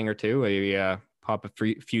rethink a thing or two, pop a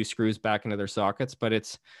few screws back into their sockets. But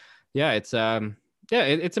it's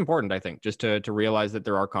important, I think, just to realize that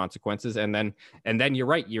there are consequences. And then you're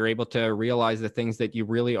right. You're able to realize the things that you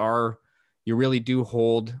really do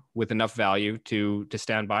hold with enough value to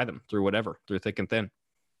stand by them through thick and thin.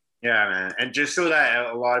 Yeah, man. And just so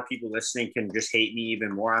that a lot of people listening can just hate me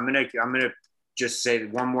even more, I'm gonna just say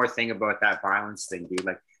one more thing about that violence thing, dude.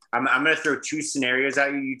 Like I'm gonna throw two scenarios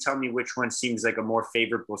at you. You tell me which one seems like a more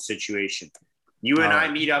favorable situation. You and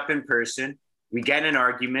I meet up in person. We get in an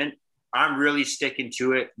argument. I'm really sticking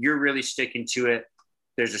to it. You're really sticking to it.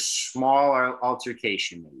 There's a small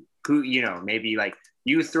altercation, maybe like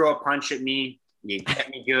you throw a punch at me, you get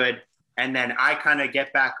me good, and then I kind of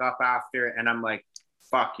get back up after, and I'm like,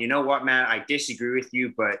 fuck, you know what, man? I disagree with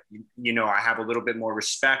you, but I have a little bit more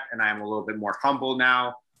respect, and I'm a little bit more humble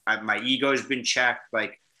now. My ego's been checked.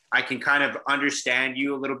 Like I can kind of understand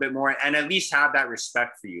you a little bit more, and at least have that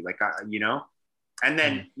respect for you, And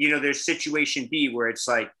then there's situation B where it's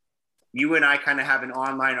like you and I kind of have an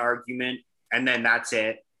online argument, and then that's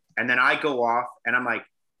it. And then I go off, and I'm like,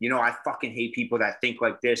 I fucking hate people that think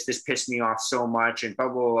like this. This pissed me off so much, and blah,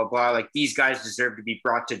 blah, blah, blah. Like these guys deserve to be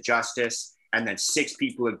brought to justice. And then 6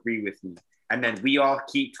 people agree with me. And then we all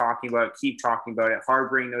keep talking about it,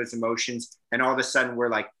 harboring those emotions. And all of a sudden we're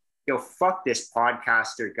like, yo, fuck this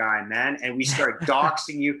podcaster guy, man. And we start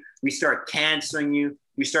doxing you. We start canceling you.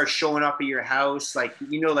 We start showing up at your house. Like,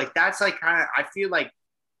 that's like kind of, I feel like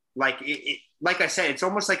it, like I said, it's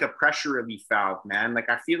almost like a pressure relief valve, man. Like,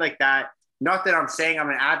 I feel like that, not that I'm saying I'm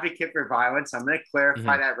an advocate for violence. I'm going to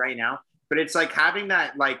clarify that right now, but it's like having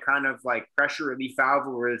that like kind of like pressure relief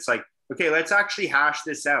valve where it's like, okay, let's actually hash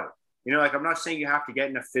this out. I'm not saying you have to get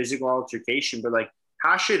in a physical altercation, but like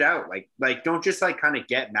hash it out. Like don't just like kind of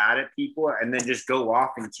get mad at people and then just go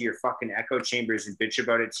off into your fucking echo chambers and bitch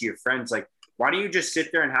about it to your friends. Like, why don't you just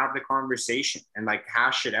sit there and have the conversation and like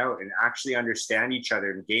hash it out and actually understand each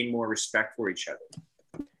other and gain more respect for each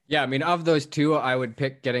other? Yeah, I mean, of those two, I would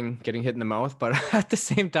pick getting hit in the mouth, but at the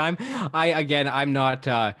same time, I'm not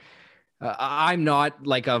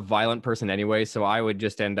like a violent person anyway, so I would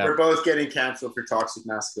just end up. We're both getting canceled for toxic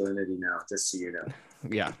masculinity now, just so you know.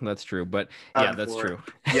 Yeah, that's true. But yeah, that's true.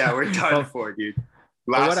 Yeah, we're done for, dude.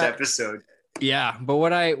 Last episode. Yeah, but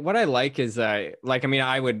what I like is I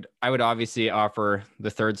would obviously offer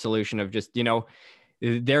the third solution of just,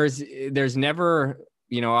 there's never,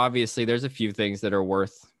 obviously there's a few things that are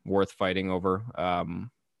worth fighting over.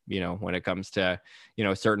 When it comes to,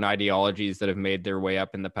 certain ideologies that have made their way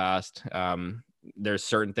up in the past, there's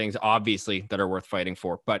certain things obviously that are worth fighting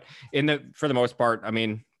for. But for the most part, I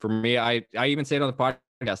mean, for me, I even say it on the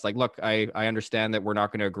podcast, like, look, I understand that we're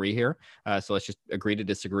not going to agree here. So let's just agree to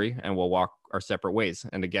disagree and we'll walk our separate ways.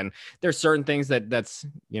 And again, there's certain things that's,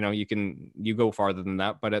 you go farther than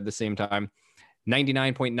that. But at the same time,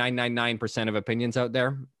 99.999% of opinions out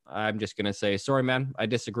there, I'm just going to say, sorry, man, I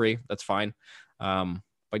disagree. That's fine.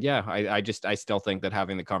 But yeah, I still think that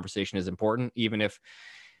having the conversation is important, even if,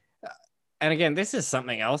 and again, this is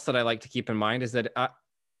something else that I like to keep in mind is that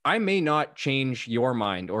I may not change your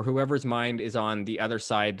mind or whoever's mind is on the other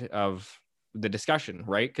side of the discussion,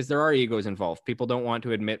 right? Because there are egos involved. People don't want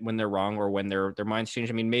to admit when they're wrong or when their minds change.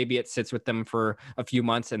 I mean, maybe it sits with them for a few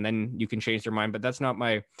months and then you can change their mind, but that's not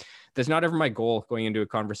ever my goal going into a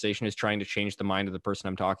conversation, is trying to change the mind of the person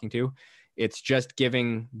I'm talking to. It's just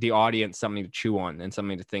giving the audience something to chew on and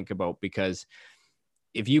something to think about, because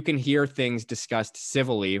if you can hear things discussed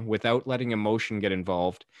civilly without letting emotion get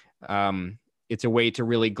involved, it's a way to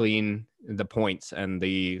really glean the points and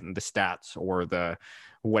the stats or the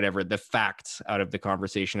facts out of the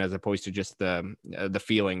conversation, as opposed to just the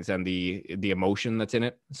feelings and the emotion that's in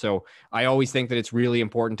it. So I always think that it's really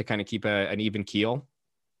important to kind of keep an even keel.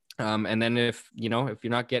 And then if you're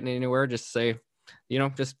not getting anywhere, just say,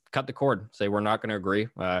 just cut the cord, say, we're not going to agree.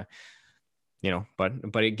 But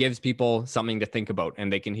it gives people something to think about,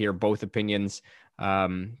 and they can hear both opinions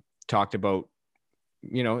talked about.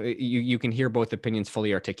 You can hear both opinions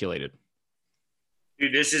fully articulated.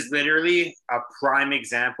 Dude, this is literally a prime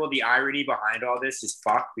example. The irony behind all this is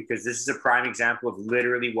fucked, because this is a prime example of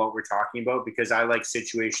literally what we're talking about, because I like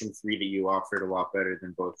situation 3 that you offered a lot better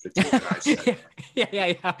than both the two guys said.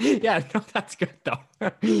 Yeah, no, that's good though.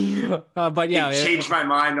 But yeah. It changed my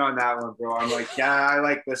mind on that one, bro. I'm like, yeah, I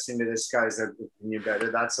like listening to this guy's opinion better.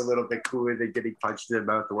 That's a little bit cooler than getting punched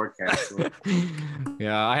about the work cancel.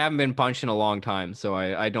 Yeah, I haven't been punched in a long time, so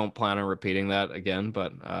I don't plan on repeating that again,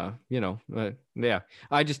 but yeah,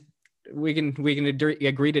 we can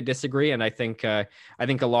agree to disagree. And I think a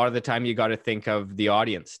lot of the time you got to think of the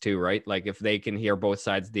audience too, right? Like if they can hear both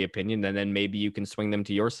sides of the opinion, then maybe you can swing them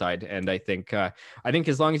to your side. And I think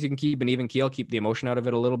as long as you can keep an even keel, keep the emotion out of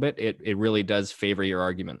it a little bit, it really does favor your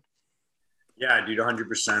argument. Yeah, dude,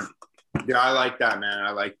 100%. Yeah, I like that, man.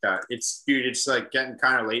 I like that. It's like getting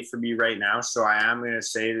kind of late for me right now. So I am going to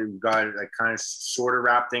say that we've got to like kind of sort of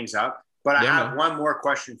wrap things up. But I have one more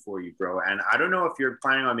question for you, bro. And I don't know if you're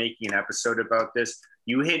planning on making an episode about this.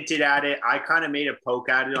 You hinted at it. I kind of made a poke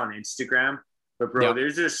at it on Instagram. But, bro,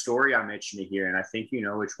 there's a story I'm itching to hear. And I think you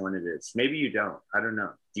know which one it is. Maybe you don't. I don't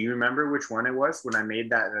know. Do you remember which one it was when I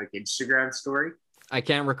made that like Instagram story? I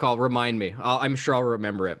can't recall. Remind me. I'm sure I'll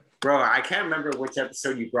remember it. Bro, I can't remember which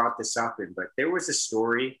episode you brought this up in, but there was a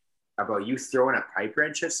story about you throwing a pipe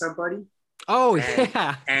wrench at somebody. Oh,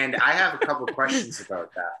 yeah. And I have a couple questions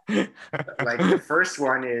about that. Like the first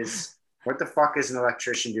one is, what the fuck is an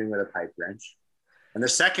electrician doing with a pipe wrench? And the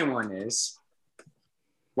second one is,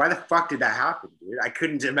 why the fuck did that happen, dude? I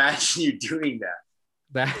couldn't imagine you doing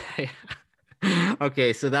that.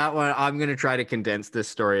 Okay, so that one, I'm going to try to condense this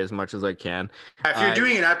story as much as I can. If you're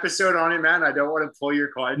doing an episode on it, man, I don't want to pull your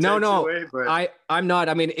content away. But I'm not.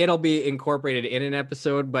 I mean, it'll be incorporated in an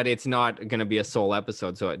episode, but it's not going to be a sole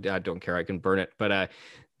episode, so I don't care. I can burn it. But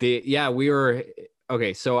we were...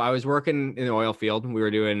 Okay, so I was working in the oil field. We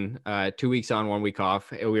were doing 2 weeks on, 1 week off.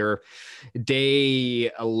 We were day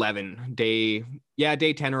 10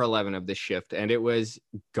 or 11 of this shift, and it was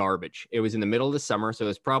garbage. It was in the middle of the summer, so it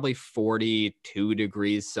was probably 42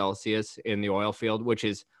 degrees Celsius in the oil field, which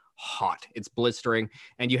is hot. It's blistering,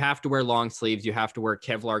 and you have to wear long sleeves. You have to wear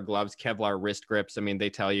Kevlar gloves, Kevlar wrist grips. I mean, they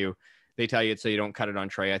tell you it's so you don't cut it on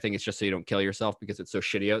tray. I think it's just so you don't kill yourself because it's so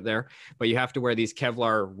shitty out there. But you have to wear these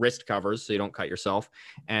Kevlar wrist covers so you don't cut yourself.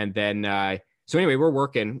 And then, so anyway, we're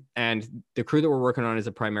working, and the crew that we're working on is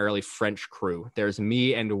a primarily French crew. There's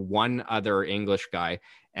me and one other English guy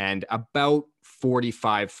and about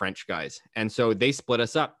 45 French guys. And so they split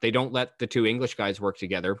us up. They don't let the two English guys work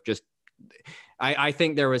together. Just, I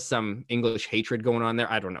think there was some English hatred going on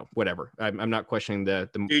there. I don't know, whatever. I'm not questioning the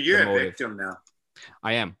Dude, you're the a victim now.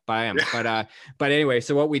 I am. But anyway,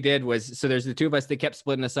 so what we did was, so there's the two of us, they kept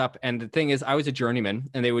splitting us up. And the thing is, I was a journeyman,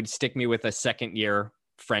 and they would stick me with a second year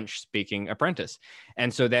French speaking apprentice.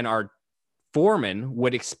 And so then our foreman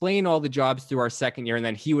would explain all the jobs through our second year, and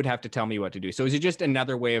then he would have to tell me what to do. So it was just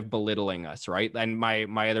another way of belittling us, right? And my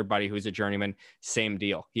other buddy, who's a journeyman, same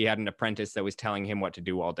deal. He had an apprentice that was telling him what to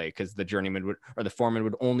do all day because the the foreman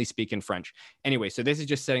would only speak in French. Anyway, so this is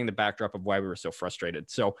just setting the backdrop of why we were so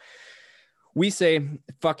frustrated. So we say,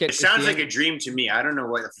 fuck it. It sounds like a dream to me. I don't know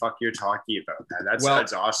what the fuck you're talking about, man.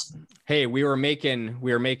 That's awesome. Hey, we were making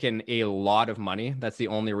a lot of money. That's the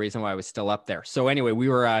only reason why I was still up there. So anyway, we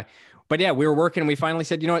were working. We finally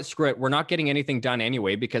said, you know what, screw it. We're not getting anything done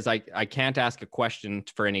anyway, because I can't ask a question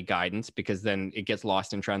for any guidance because then it gets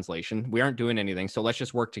lost in translation. We aren't doing anything. So let's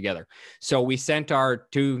just work together. So we sent our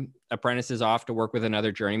two apprentices off to work with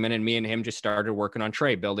another journeyman, and me and him just started working on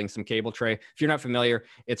tray, building some cable tray. If you're not familiar,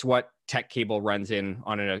 it's what tech cable runs in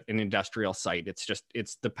on an industrial site.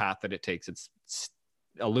 It's the path that it takes. It's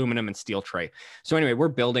aluminum and steel tray. So anyway, we're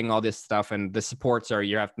building all this stuff, and the supports are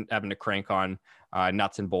you're having to crank on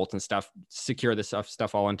nuts and bolts and stuff, secure this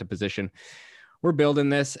stuff all into position. We're building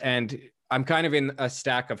this, and I'm kind of in a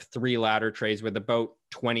stack of 3 ladder trays with about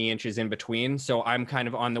 20 inches in between. So I'm kind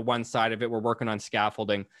of on the one side of it. We're working on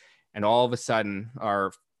scaffolding, and all of a sudden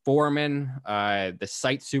our foreman, the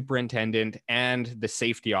site superintendent, and the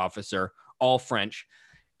safety officer, all French,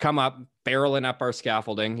 come up, barreling up our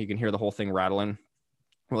scaffolding. You can hear the whole thing rattling.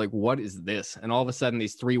 We're like, what is this? And all of a sudden,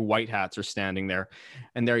 these 3 white hats are standing there,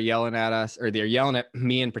 and they're yelling at us, or they're yelling at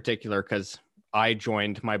me in particular, because I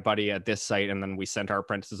joined my buddy at this site, and then we sent our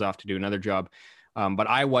apprentices off to do another job. But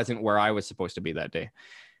I wasn't where I was supposed to be that day.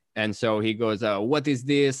 And so he goes, what is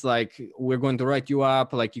this? Like, we're going to write you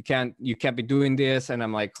up. Like, you can't be doing this. And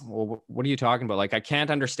I'm like, well, what are you talking about? Like, I can't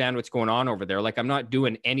understand what's going on over there. Like, I'm not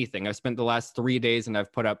doing anything. I've spent the last 3 days, and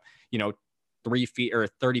I've put up, 3 feet or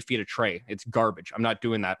 30 feet of tray. It's garbage. I'm not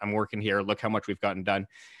doing that. I'm working here. Look how much we've gotten done.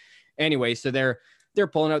 Anyway, so they're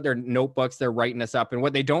pulling out their notebooks. They're writing us up. And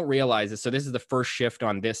what they don't realize is, so this is the first shift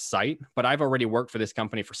on this site, but I've already worked for this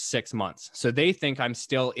company for 6 months. So they think I'm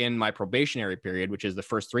still in my probationary period, which is the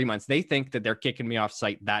first 3 months. They think that they're kicking me off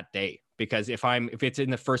site that day, because if it's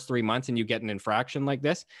in the first 3 months and you get an infraction like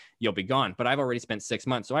this, you'll be gone. But I've already spent 6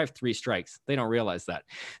 months. So I have 3 strikes. They don't realize that.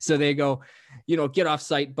 So they go, get off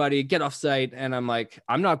site, buddy, get off site. And I'm like,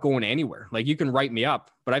 I'm not going anywhere. Like, you can write me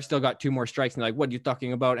up, but I've still got 2 more strikes. And they're like, what are you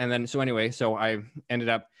talking about? And then, so anyway, so I ended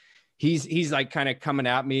up, he's like kind of coming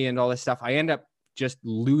at me and all this stuff. I end up just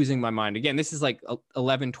losing my mind. Again, this is like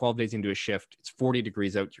 11, 12 days into a shift. It's 40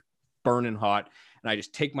 degrees out. You're burning hot. And I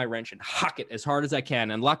just take my wrench and huck it as hard as I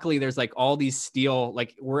can. And luckily there's like all these steel,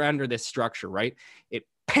 like we're under this structure, right? It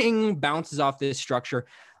ping bounces off this structure,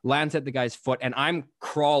 lands at the guy's foot. And I'm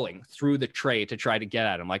crawling through the tray to try to get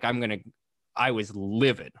at him. Like I was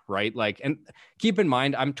livid, right? Like, and keep in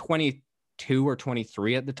mind, I'm 22 or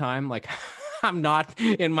 23 at the time. Like I'm not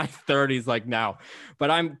in my 30s like now,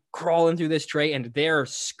 but I'm crawling through this tray and they're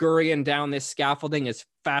scurrying down this scaffolding as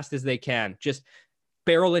fast as they can, just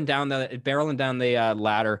barreling down the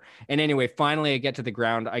ladder. And anyway, finally I get to the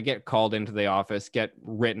ground. I get called into the office, get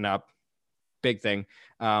written up, big thing.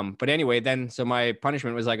 But anyway, so my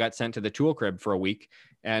punishment was I got sent to the tool crib for a week.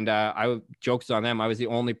 And jokes on them. I was the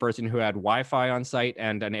only person who had Wi-Fi on site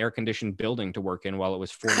and an air-conditioned building to work in while it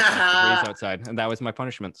was 45 degrees outside. And that was my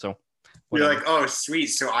punishment. So whatever. You're like, oh, sweet.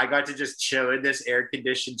 So I got to just chill in this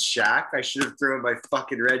air-conditioned shack. I should have thrown my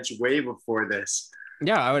fucking wrench way before this.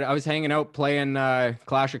 Yeah, I was hanging out playing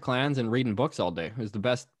Clash of Clans and reading books all day. It was the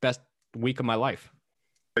best week of my life.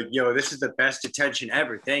 But yo, this is the best detention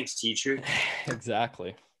ever. Thanks, teacher.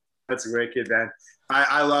 Exactly. That's wicked, man.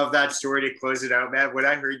 I love that story to close it out, man. When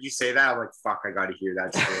I heard you say that, I'm like, fuck, I got to hear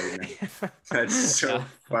that story, man. That's so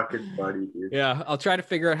fucking funny, dude. Yeah, I'll try to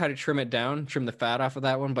figure out how to trim the fat off of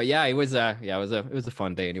that one. But yeah, it was a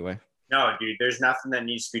fun day anyway. No, dude, there's nothing that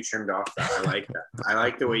needs to be trimmed off that. I like that. I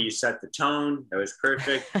like the way you set the tone. That was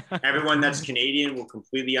perfect. Everyone that's Canadian will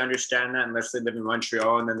completely understand that unless they live in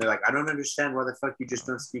Montreal. And then they're like, I don't understand why the fuck you just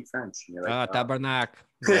don't speak French. And you're like, tabarnak.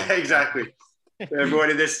 Yeah, exactly. Everyone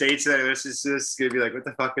in the States that listens to this is going to be like, what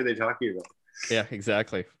the fuck are they talking about? Yeah,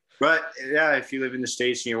 exactly. But yeah, if you live in the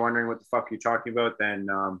States and you're wondering what the fuck you're talking about, then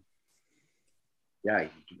yeah,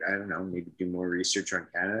 I don't know, maybe do more research on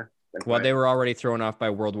Canada. Well, they were already thrown off by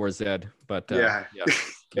World War Z, but yeah,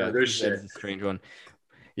 there's shit. It's a strange one.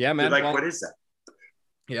 Yeah, man. Like, what is that?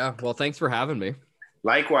 Yeah, well, thanks for having me.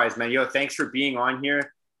 Likewise, man. Yo, thanks for being on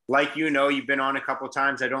here. Like, you've been on a couple of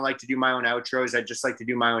times. I don't like to do my own outros. I just like to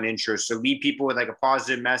do my own intros. So leave people with like a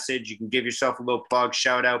positive message. You can give yourself a little plug,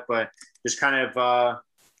 shout out, but just kind of,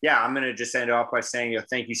 I'm going to just end it off by saying,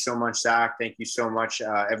 thank you so much, Zach. Thank you so much.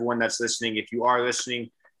 Everyone that's listening. If you are listening,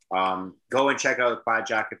 go and check out the Plaid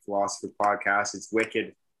Jacket Philosopher podcast. It's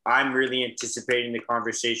wicked. I'm really anticipating the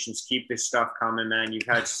conversations. Keep this stuff coming, man. You've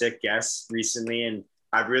had sick guests recently, and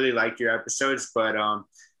I've really liked your episodes. But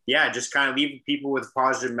just kind of leave people with a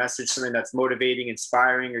positive message, something that's motivating,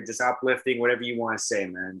 inspiring, or just uplifting, whatever you want to say,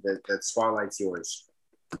 man. That spotlight's yours.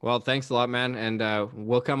 Well, thanks a lot, man. And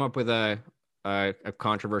we'll come up with a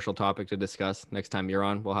controversial topic to discuss next time you're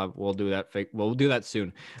on. We'll do that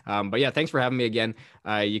soon. But yeah, thanks for having me again.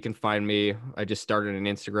 You can find me. I just started an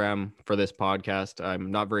Instagram for this podcast.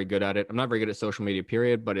 I'm not very good at it. I'm not very good at social media,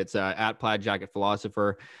 period, but it's at Plaid Jacket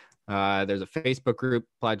Philosopher. There's a Facebook group,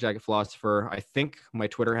 Plaid Jacket Philosopher. I think my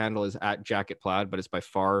Twitter handle is at Jacket Plaid, but it's by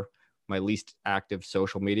far my least active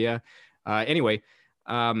social media. Anyway,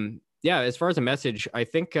 as far as a message, I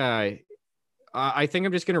think I'm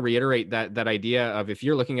just going to reiterate that idea of if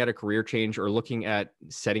you're looking at a career change or looking at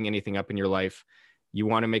setting anything up in your life, you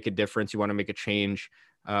want to make a difference, you want to make a change.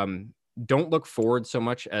 Don't look forward so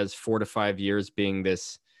much as 4 to 5 years being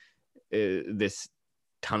this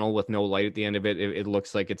tunnel with no light at the end of it. It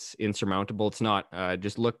looks like it's insurmountable. It's not.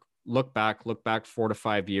 Just look back 4 to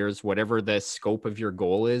 5 years, whatever the scope of your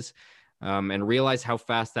goal is, and realize how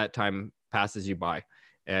fast that time passes you by.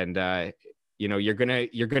 And you're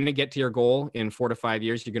gonna get to your goal in 4 to 5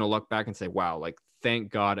 years. You're gonna look back and say, wow, like,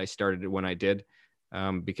 thank God I started it when I did.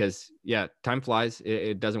 Because time flies.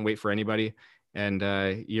 It doesn't wait for anybody. And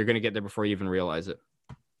you're gonna get there before you even realize it.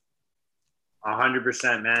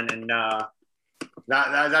 100%, man. And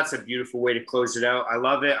that's a beautiful way to close it out. I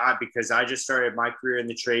love it because I just started my career in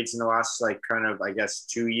the trades in the last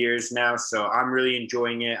 2 years now. So I'm really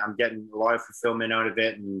enjoying it. I'm getting a lot of fulfillment out of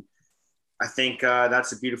it. And I think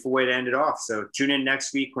that's a beautiful way to end it off. So tune in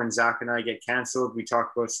next week when Zach and I get canceled. We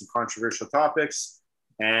talk about some controversial topics,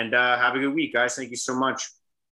 and have a good week, guys. Thank you so much.